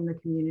care in the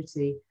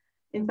community,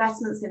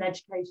 investments in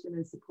education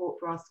and support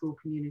for our school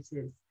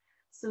communities,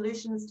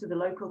 solutions to the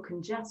local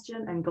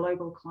congestion and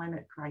global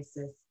climate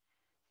crisis,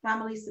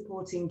 family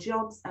supporting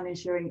jobs and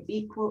ensuring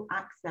equal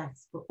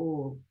access for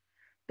all,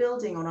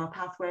 building on our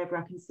pathway of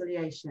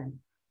reconciliation,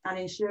 and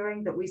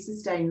ensuring that we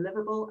sustain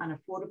livable and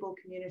affordable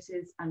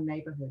communities and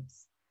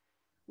neighbourhoods.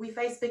 We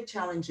face big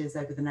challenges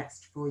over the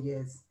next 4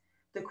 years.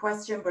 The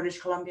question British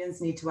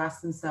Columbians need to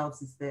ask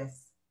themselves is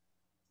this: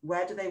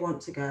 where do they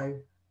want to go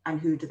and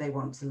who do they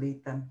want to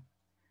lead them?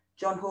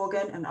 John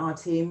Horgan and our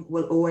team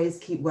will always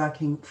keep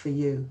working for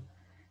you.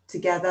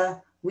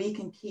 Together, we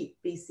can keep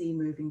BC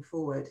moving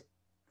forward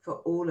for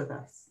all of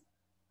us.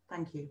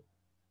 Thank you.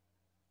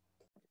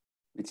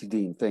 Mitzi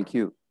Dean, thank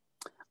you.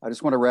 I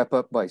just want to wrap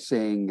up by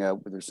saying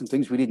there's some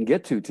things we didn't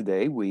get to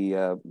today. We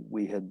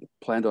had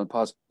planned on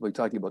possibly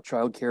talking about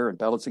childcare and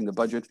balancing the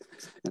budget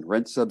and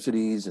rent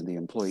subsidies and the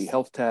employee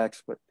health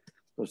tax, but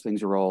those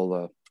things are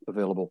all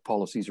available.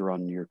 Policies are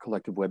on your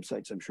collective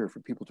websites, I'm sure,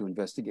 for people to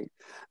investigate.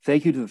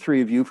 Thank you to the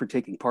 3 of you for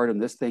taking part in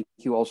this. Thank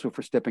you also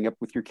for stepping up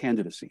with your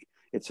candidacy.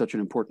 It's such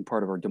an important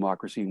part of our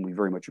democracy, and we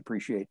very much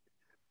appreciate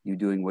you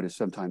doing what is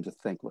sometimes a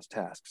thankless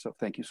task. So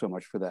thank you so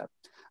much for that.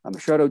 A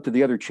shout out to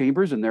the other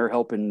chambers and their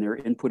help and their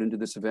input into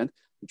this event.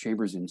 The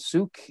chambers in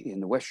Souk, in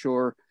the West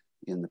Shore,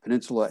 in the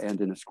Peninsula, and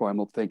in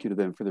Esquimalt. Thank you to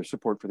them for their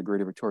support for the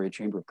Greater Victoria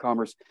Chamber of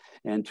Commerce,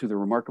 and to the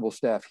remarkable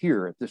staff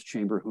here at this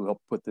chamber who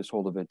helped put this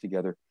whole event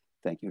together.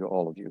 Thank you to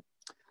all of you.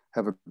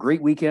 Have a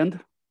great weekend.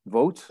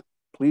 Vote.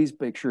 Please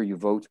make sure you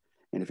vote.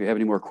 And if you have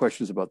any more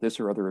questions about this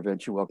or other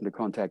events, you're welcome to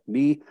contact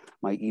me.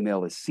 My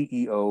email is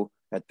ceo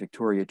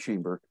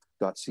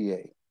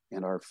victoriachamber.ca.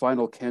 And our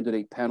final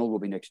candidate panel will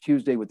be next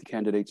Tuesday with the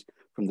candidates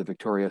from the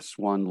Victoria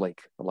Swan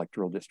Lake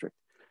electoral district.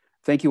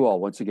 Thank you all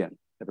once again.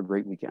 Have a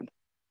great weekend.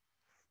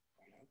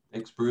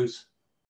 Thanks, Bruce.